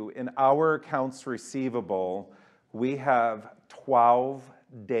you, in our accounts receivable, we have 12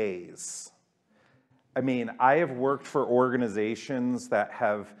 days. I mean, I have worked for organizations that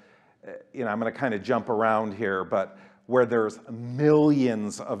have, I'm going to kind of jump around here, but where there's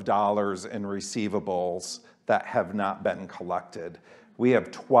millions of dollars in receivables that have not been collected. We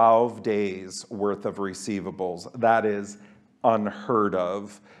have 12 days worth of receivables. That is unheard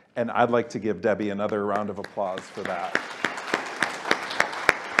of. And I'd like to give Debbie another round of applause for that.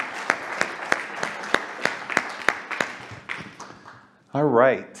 All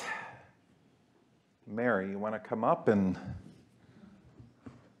right. Mary, you want to come up and...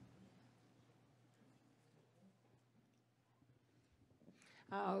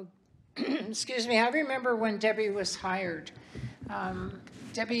 Excuse me, I remember when Debbie was hired.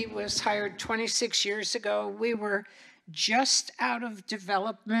 Debbie was hired 26 years ago. We were just out of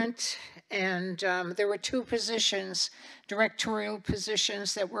development, and there were two positions, directorial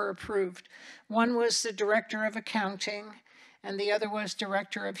positions, that were approved. One was the director of accounting, and the other was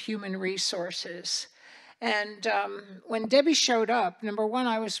director of human resources. And when Debbie showed up, number one,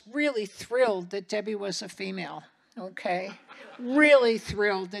 I was really thrilled that Debbie was a female, okay? Really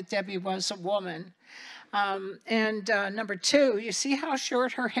thrilled that Debbie was a woman. And number two, you see how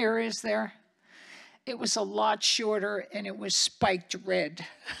short her hair is there? It was a lot shorter, and it was spiked red.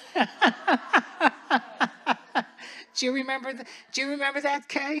 Do you remember that,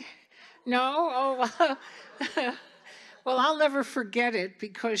 Kay? No? Oh, well, I'll never forget it,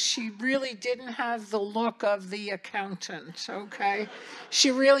 because she really didn't have the look of the accountant, okay?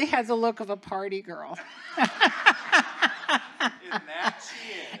 She really had the look of a party girl.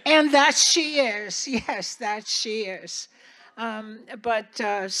 And that she is. Yes, that she is.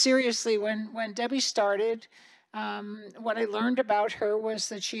 But seriously, when Debbie started, what I learned about her was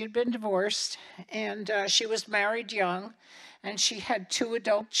that she had been divorced, and she was married young, and she had 2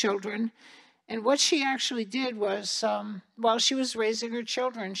 adult children. And what she actually did was, while she was raising her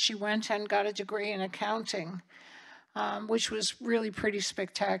children, she went and got a degree in accounting, which was really pretty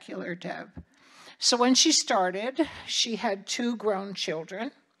spectacular, Deb. So when she started, she had 2 grown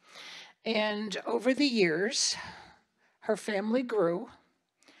children. And over the years, her family grew.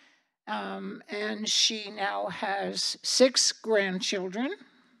 And she now has 6 grandchildren.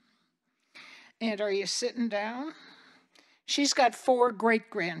 And are you sitting down? She's got 4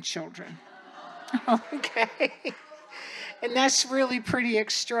 great-grandchildren. Okay. And that's really pretty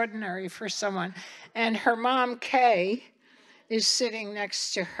extraordinary for someone. And her mom, Kay, is sitting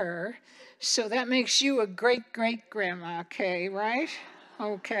next to her. So that makes you a great-great-grandma, Kay, right?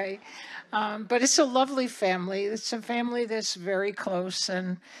 Okay. But it's a lovely family. It's a family that's very close.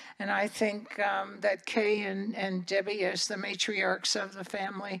 And I think that Kay and Debbie, as the matriarchs of the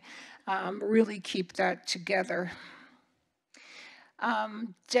family, really keep that together.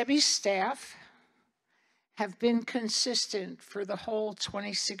 Debbie's staff have been consistent for the whole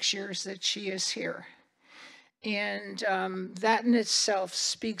 26 years that she is here. And that in itself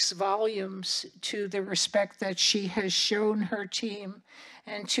speaks volumes to the respect that she has shown her team,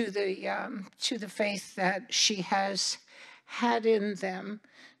 and to the faith that she has had in them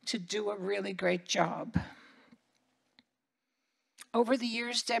to do a really great job. Over the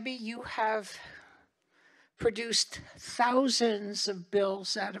years, Debbie, you have produced thousands of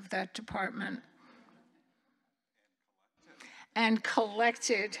bills out of that department. and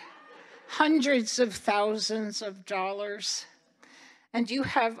collected hundreds of thousands of dollars. And you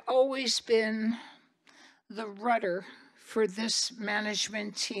have always been the rudder for this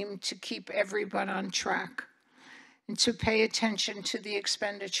management team to keep everyone on track and to pay attention to the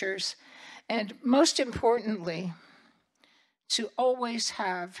expenditures. And most importantly, to always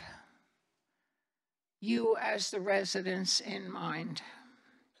have you as the residents in mind.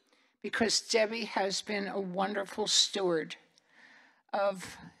 Because Debbie has been a wonderful steward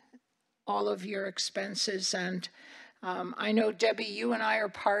of all of your expenses. And I know, Debbie, you and I are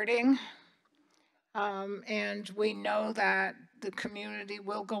parting, and we know that the community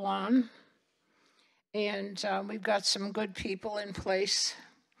will go on. And we've got some good people in place.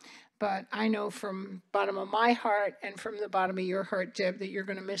 But I know from the bottom of my heart and from the bottom of your heart, Deb, that you're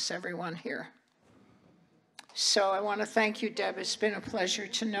going to miss everyone here. So I want to thank you, Deb. It's been a pleasure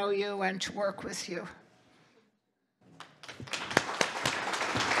to know you and to work with you.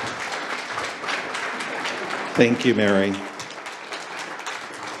 Thank you, Mary.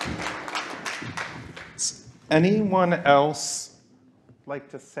 Anyone else like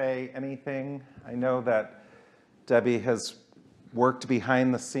to say anything? I know that Debbie has worked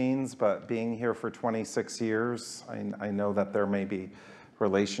behind the scenes, but being here for 26 years, I know that there may be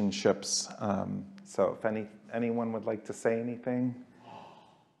relationships. So if anyone would like to say anything?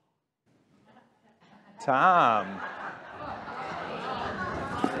 Tom.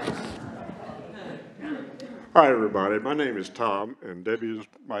 Hi, everybody. My name is Tom, and Debbie is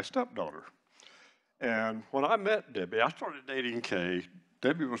my stepdaughter. And when I met Debbie, I started dating Kay.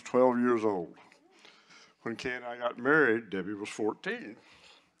 Debbie was 12 years old. When Kay and I got married, Debbie was 14.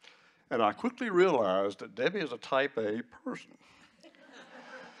 And I quickly realized that Debbie is a type A person.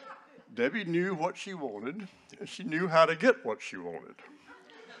 Debbie knew what she wanted, and she knew how to get what she wanted.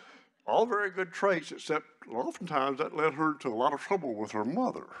 All very good traits, except oftentimes that led her to a lot of trouble with her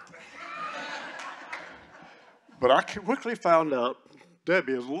mother. But I quickly found out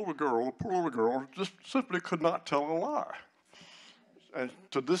Debbie, as a little girl, a poor little girl, just simply could not tell a lie. And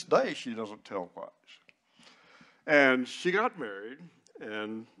to this day, she doesn't tell lies. And she got married,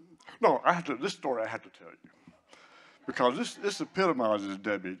 and no, this story I have to tell you, because this epitomizes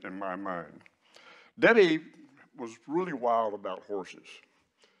Debbie in my mind. Debbie was really wild about horses.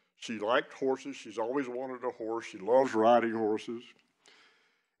 She liked horses. She's always wanted a horse. She loves riding horses.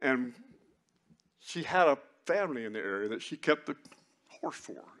 And she had a family in the area that she kept the horse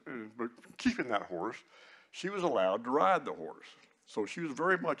for. But keeping that horse, she was allowed to ride the horse. So she was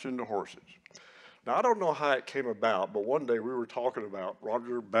very much into horses. Now, I don't know how it came about, but one day we were talking about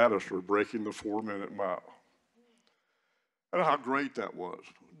Roger Bannister breaking the 4-minute mile. And how great that was.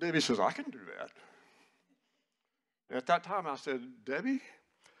 Debbie says, I can do that. And at that time I said, Debbie,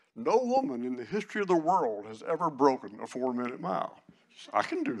 no woman in the history of the world has ever broken a 4-minute mile. She said, I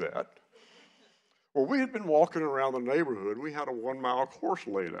can do that. Well, we had been walking around the neighborhood. We had a 1-mile course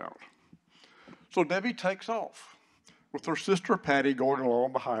laid out. So Debbie takes off with her sister Patty going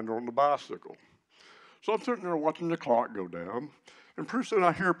along behind her on the bicycle. So I'm sitting there watching the clock go down, and pretty soon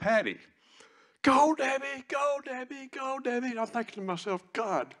I hear Patty, go, Debbie, go, Debbie, go, Debbie. And I'm thinking to myself,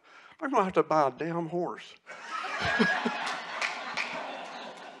 God, I'm going to have to buy a damn horse.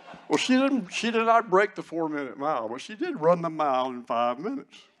 Well, she did not break the 4-minute mile, but she did run the mile in 5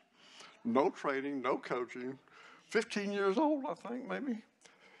 minutes. No training, no coaching, 15 years old, I think, maybe.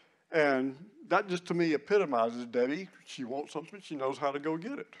 And that just, to me, epitomizes Debbie. She wants something, she knows how to go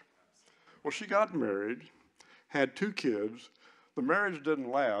get it. Well, she got married, had 2 kids. The marriage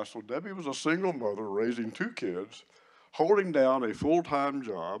didn't last, so Debbie was a single mother raising 2 kids, holding down a full-time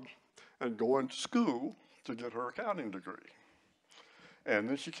job, and going to school to get her accounting degree. And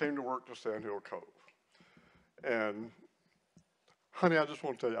then she came to work to Sand Hill Cove. And honey, I just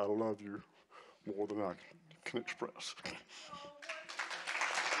want to tell you I love you more than I can express.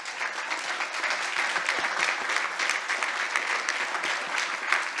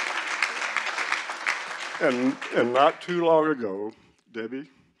 And not too long ago, Debbie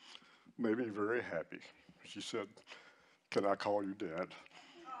made me very happy. She said, can I call you Dad?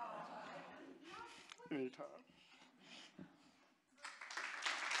 Anytime.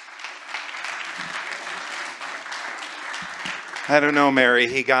 I don't know, Mary.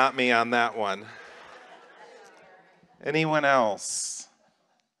 He got me on that one. Anyone else?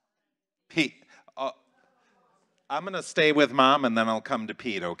 Pete. I'm going to stay with Mom, and then I'll come to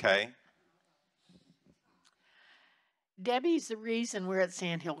Pete, okay? Debbie's the reason we're at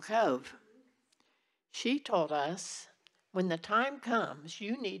Sand Hill Cove. She told us, when the time comes,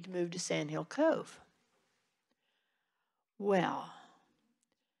 you need to move to Sand Hill Cove. Well,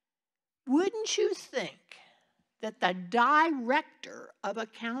 wouldn't you think that the director of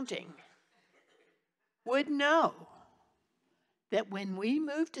accounting would know that when we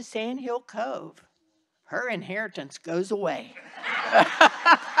move to Sand Hill Cove, her inheritance goes away.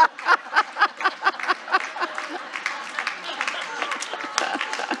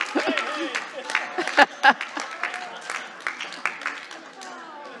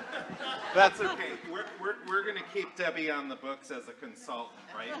 That's okay. We're going to keep Debbie on the books as a consultant,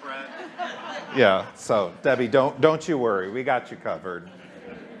 right, Brett? Yeah, so Debbie, don't you worry. We got you covered.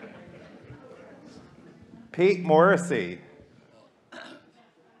 Pete Morrissey.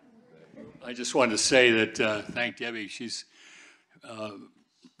 I just wanted to say that thank Debbie. She's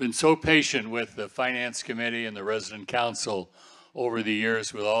been so patient with the Finance Committee and the Resident Council over the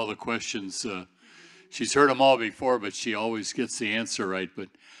years with all the questions. She's heard them all before, but she always gets the answer right.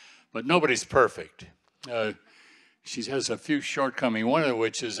 But nobody's perfect. She has a few shortcomings, one of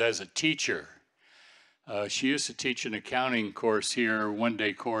which is as a teacher. She used to teach an accounting course here,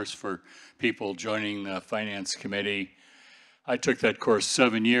 one-day course for people joining the Finance Committee. I took that course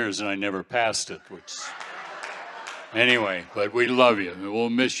 7 years and I never passed it, which, anyway, but we love you and we'll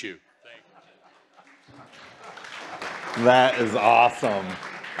miss you. That is awesome.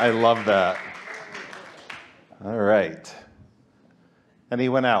 I love that. All right.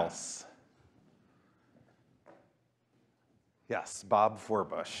 Anyone else? Yes, Bob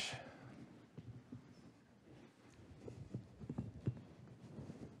Forbush.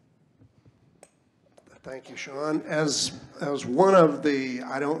 Thank you, Sean. As one of the,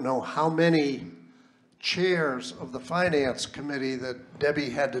 I don't know how many chairs of the Finance Committee that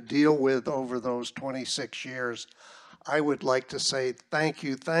Debbie had to deal with over those 26 years, I would like to say thank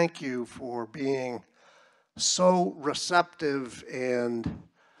you for being so receptive and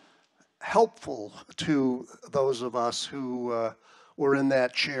helpful to those of us who were in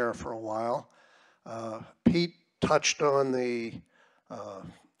that chair for a while. Pete touched on the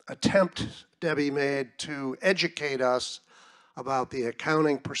attempt Debbie made to educate us about the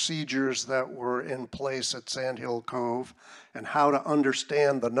accounting procedures that were in place at Sand Hill Cove and how to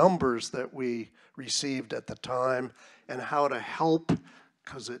understand the numbers that we received at the time and how to help,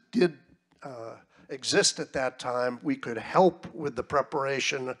 because it did exist at that time, we could help with the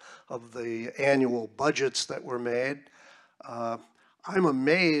preparation of the annual budgets that were made. I'm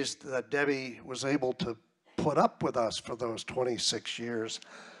amazed that Debbie was able to put up with us for those 26 years.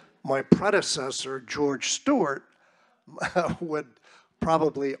 My predecessor, George Stewart, would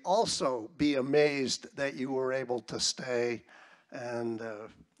probably also be amazed that you were able to stay and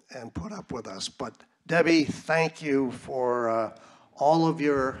put up with us. But Debbie, thank you for all of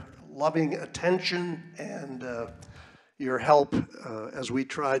your loving attention and your help as we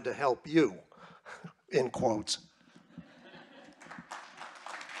tried to help you, in quotes.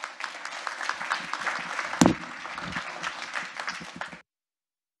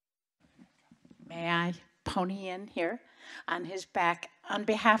 May I pony in here on his back on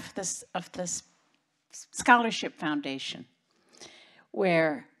behalf of this Scholarship Foundation,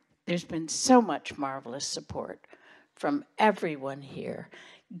 where there's been so much marvelous support from everyone here.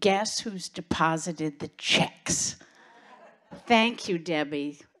 Guess who's deposited the checks? Thank you,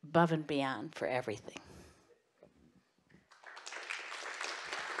 Debbie, above and beyond for everything.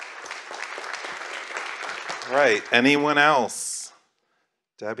 Right, anyone else?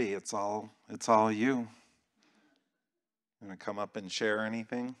 Debbie, it's all you. Gonna come up and share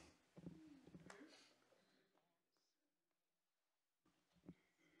anything?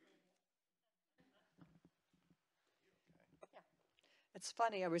 It's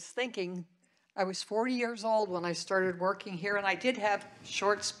funny, I was thinking, I was 40 years old when I started working here, and I did have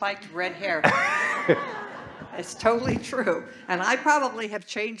short, spiked red hair. It's totally true. And I probably have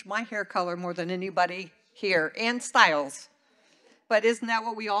changed my hair color more than anybody here, and styles. But isn't that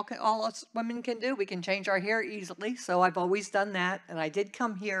what we all us women can do? We can change our hair easily, so I've always done that. And I did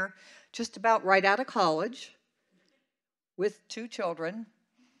come here just about right out of college with 2 children.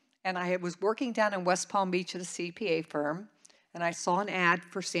 And I was working down in West Palm Beach at a CPA firm. And I saw an ad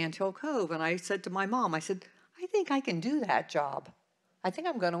for Sand Hill Cove. And I said to my mom, I said, I think I can do that job. I think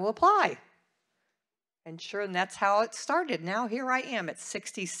I'm going to apply. And sure, and that's how it started. Now here I am at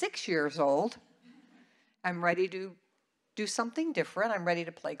 66 years old. I'm ready to do something different. I'm ready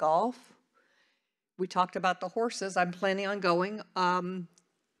to play golf. We talked about the horses. I'm planning on going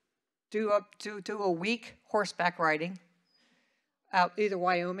do a week horseback riding out either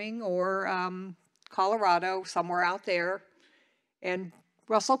Wyoming or Colorado, somewhere out there, and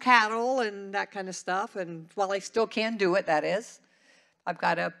rustle cattle and that kind of stuff. And while I still can do it, that is. I've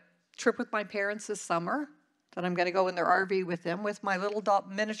got a trip with my parents this summer that I'm going to go in their RV with them, with my little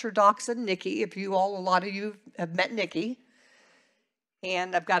miniature dachshund, Nikki. A lot of you have met Nikki.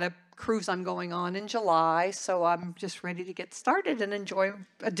 And I've got a cruise I'm going on in July, so I'm just ready to get started and enjoy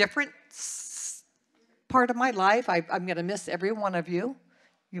a different part of my life. I'm going to miss every one of you.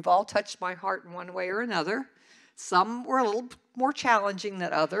 You've all touched my heart in one way or another. Some were a little more challenging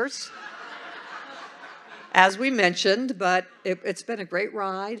than others, as we mentioned, but it's been a great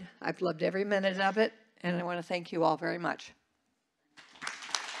ride. I've loved every minute of it, and I want to thank you all very much.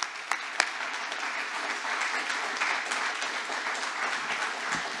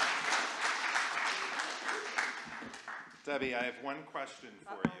 Debbie, I have one question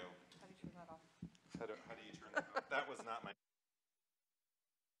for you. How do you turn that off? How do you turn that off? That was not my...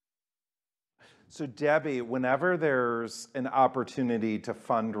 So Debbie, whenever there's an opportunity to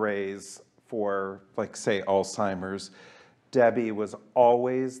fundraise for, like, say, Alzheimer's, Debbie was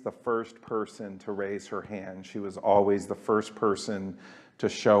always the first person to raise her hand. She was always the first person to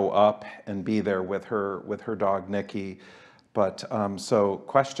show up and be there with her dog, Nikki. But so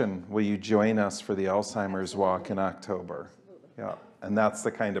question, will you join us for the Alzheimer's walk in October? Yeah, and that's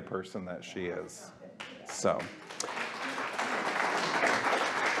the kind of person that she is. So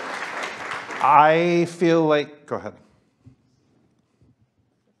I feel like, go ahead.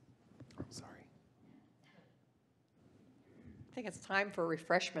 I'm sorry. I think it's time for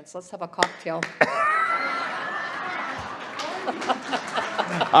refreshments. Let's have a cocktail.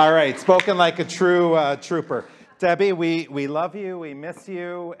 All right, spoken like a true trooper. Debbie, we love you, we miss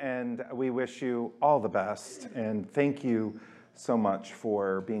you, and we wish you all the best. And thank you so much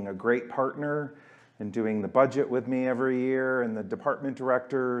for being a great partner and doing the budget with me every year and the department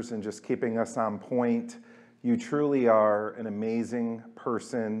directors and just keeping us on point. You truly are an amazing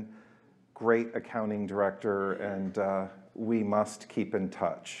person, great accounting director, and we must keep in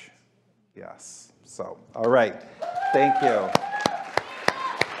touch. Yes, so, all right, thank you.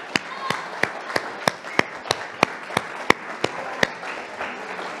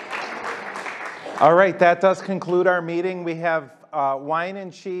 All right, that does conclude our meeting. We have wine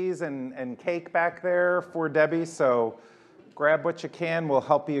and cheese and cake back there for Debbie, so grab what you can. We'll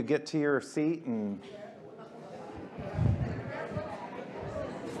help you get to your seat and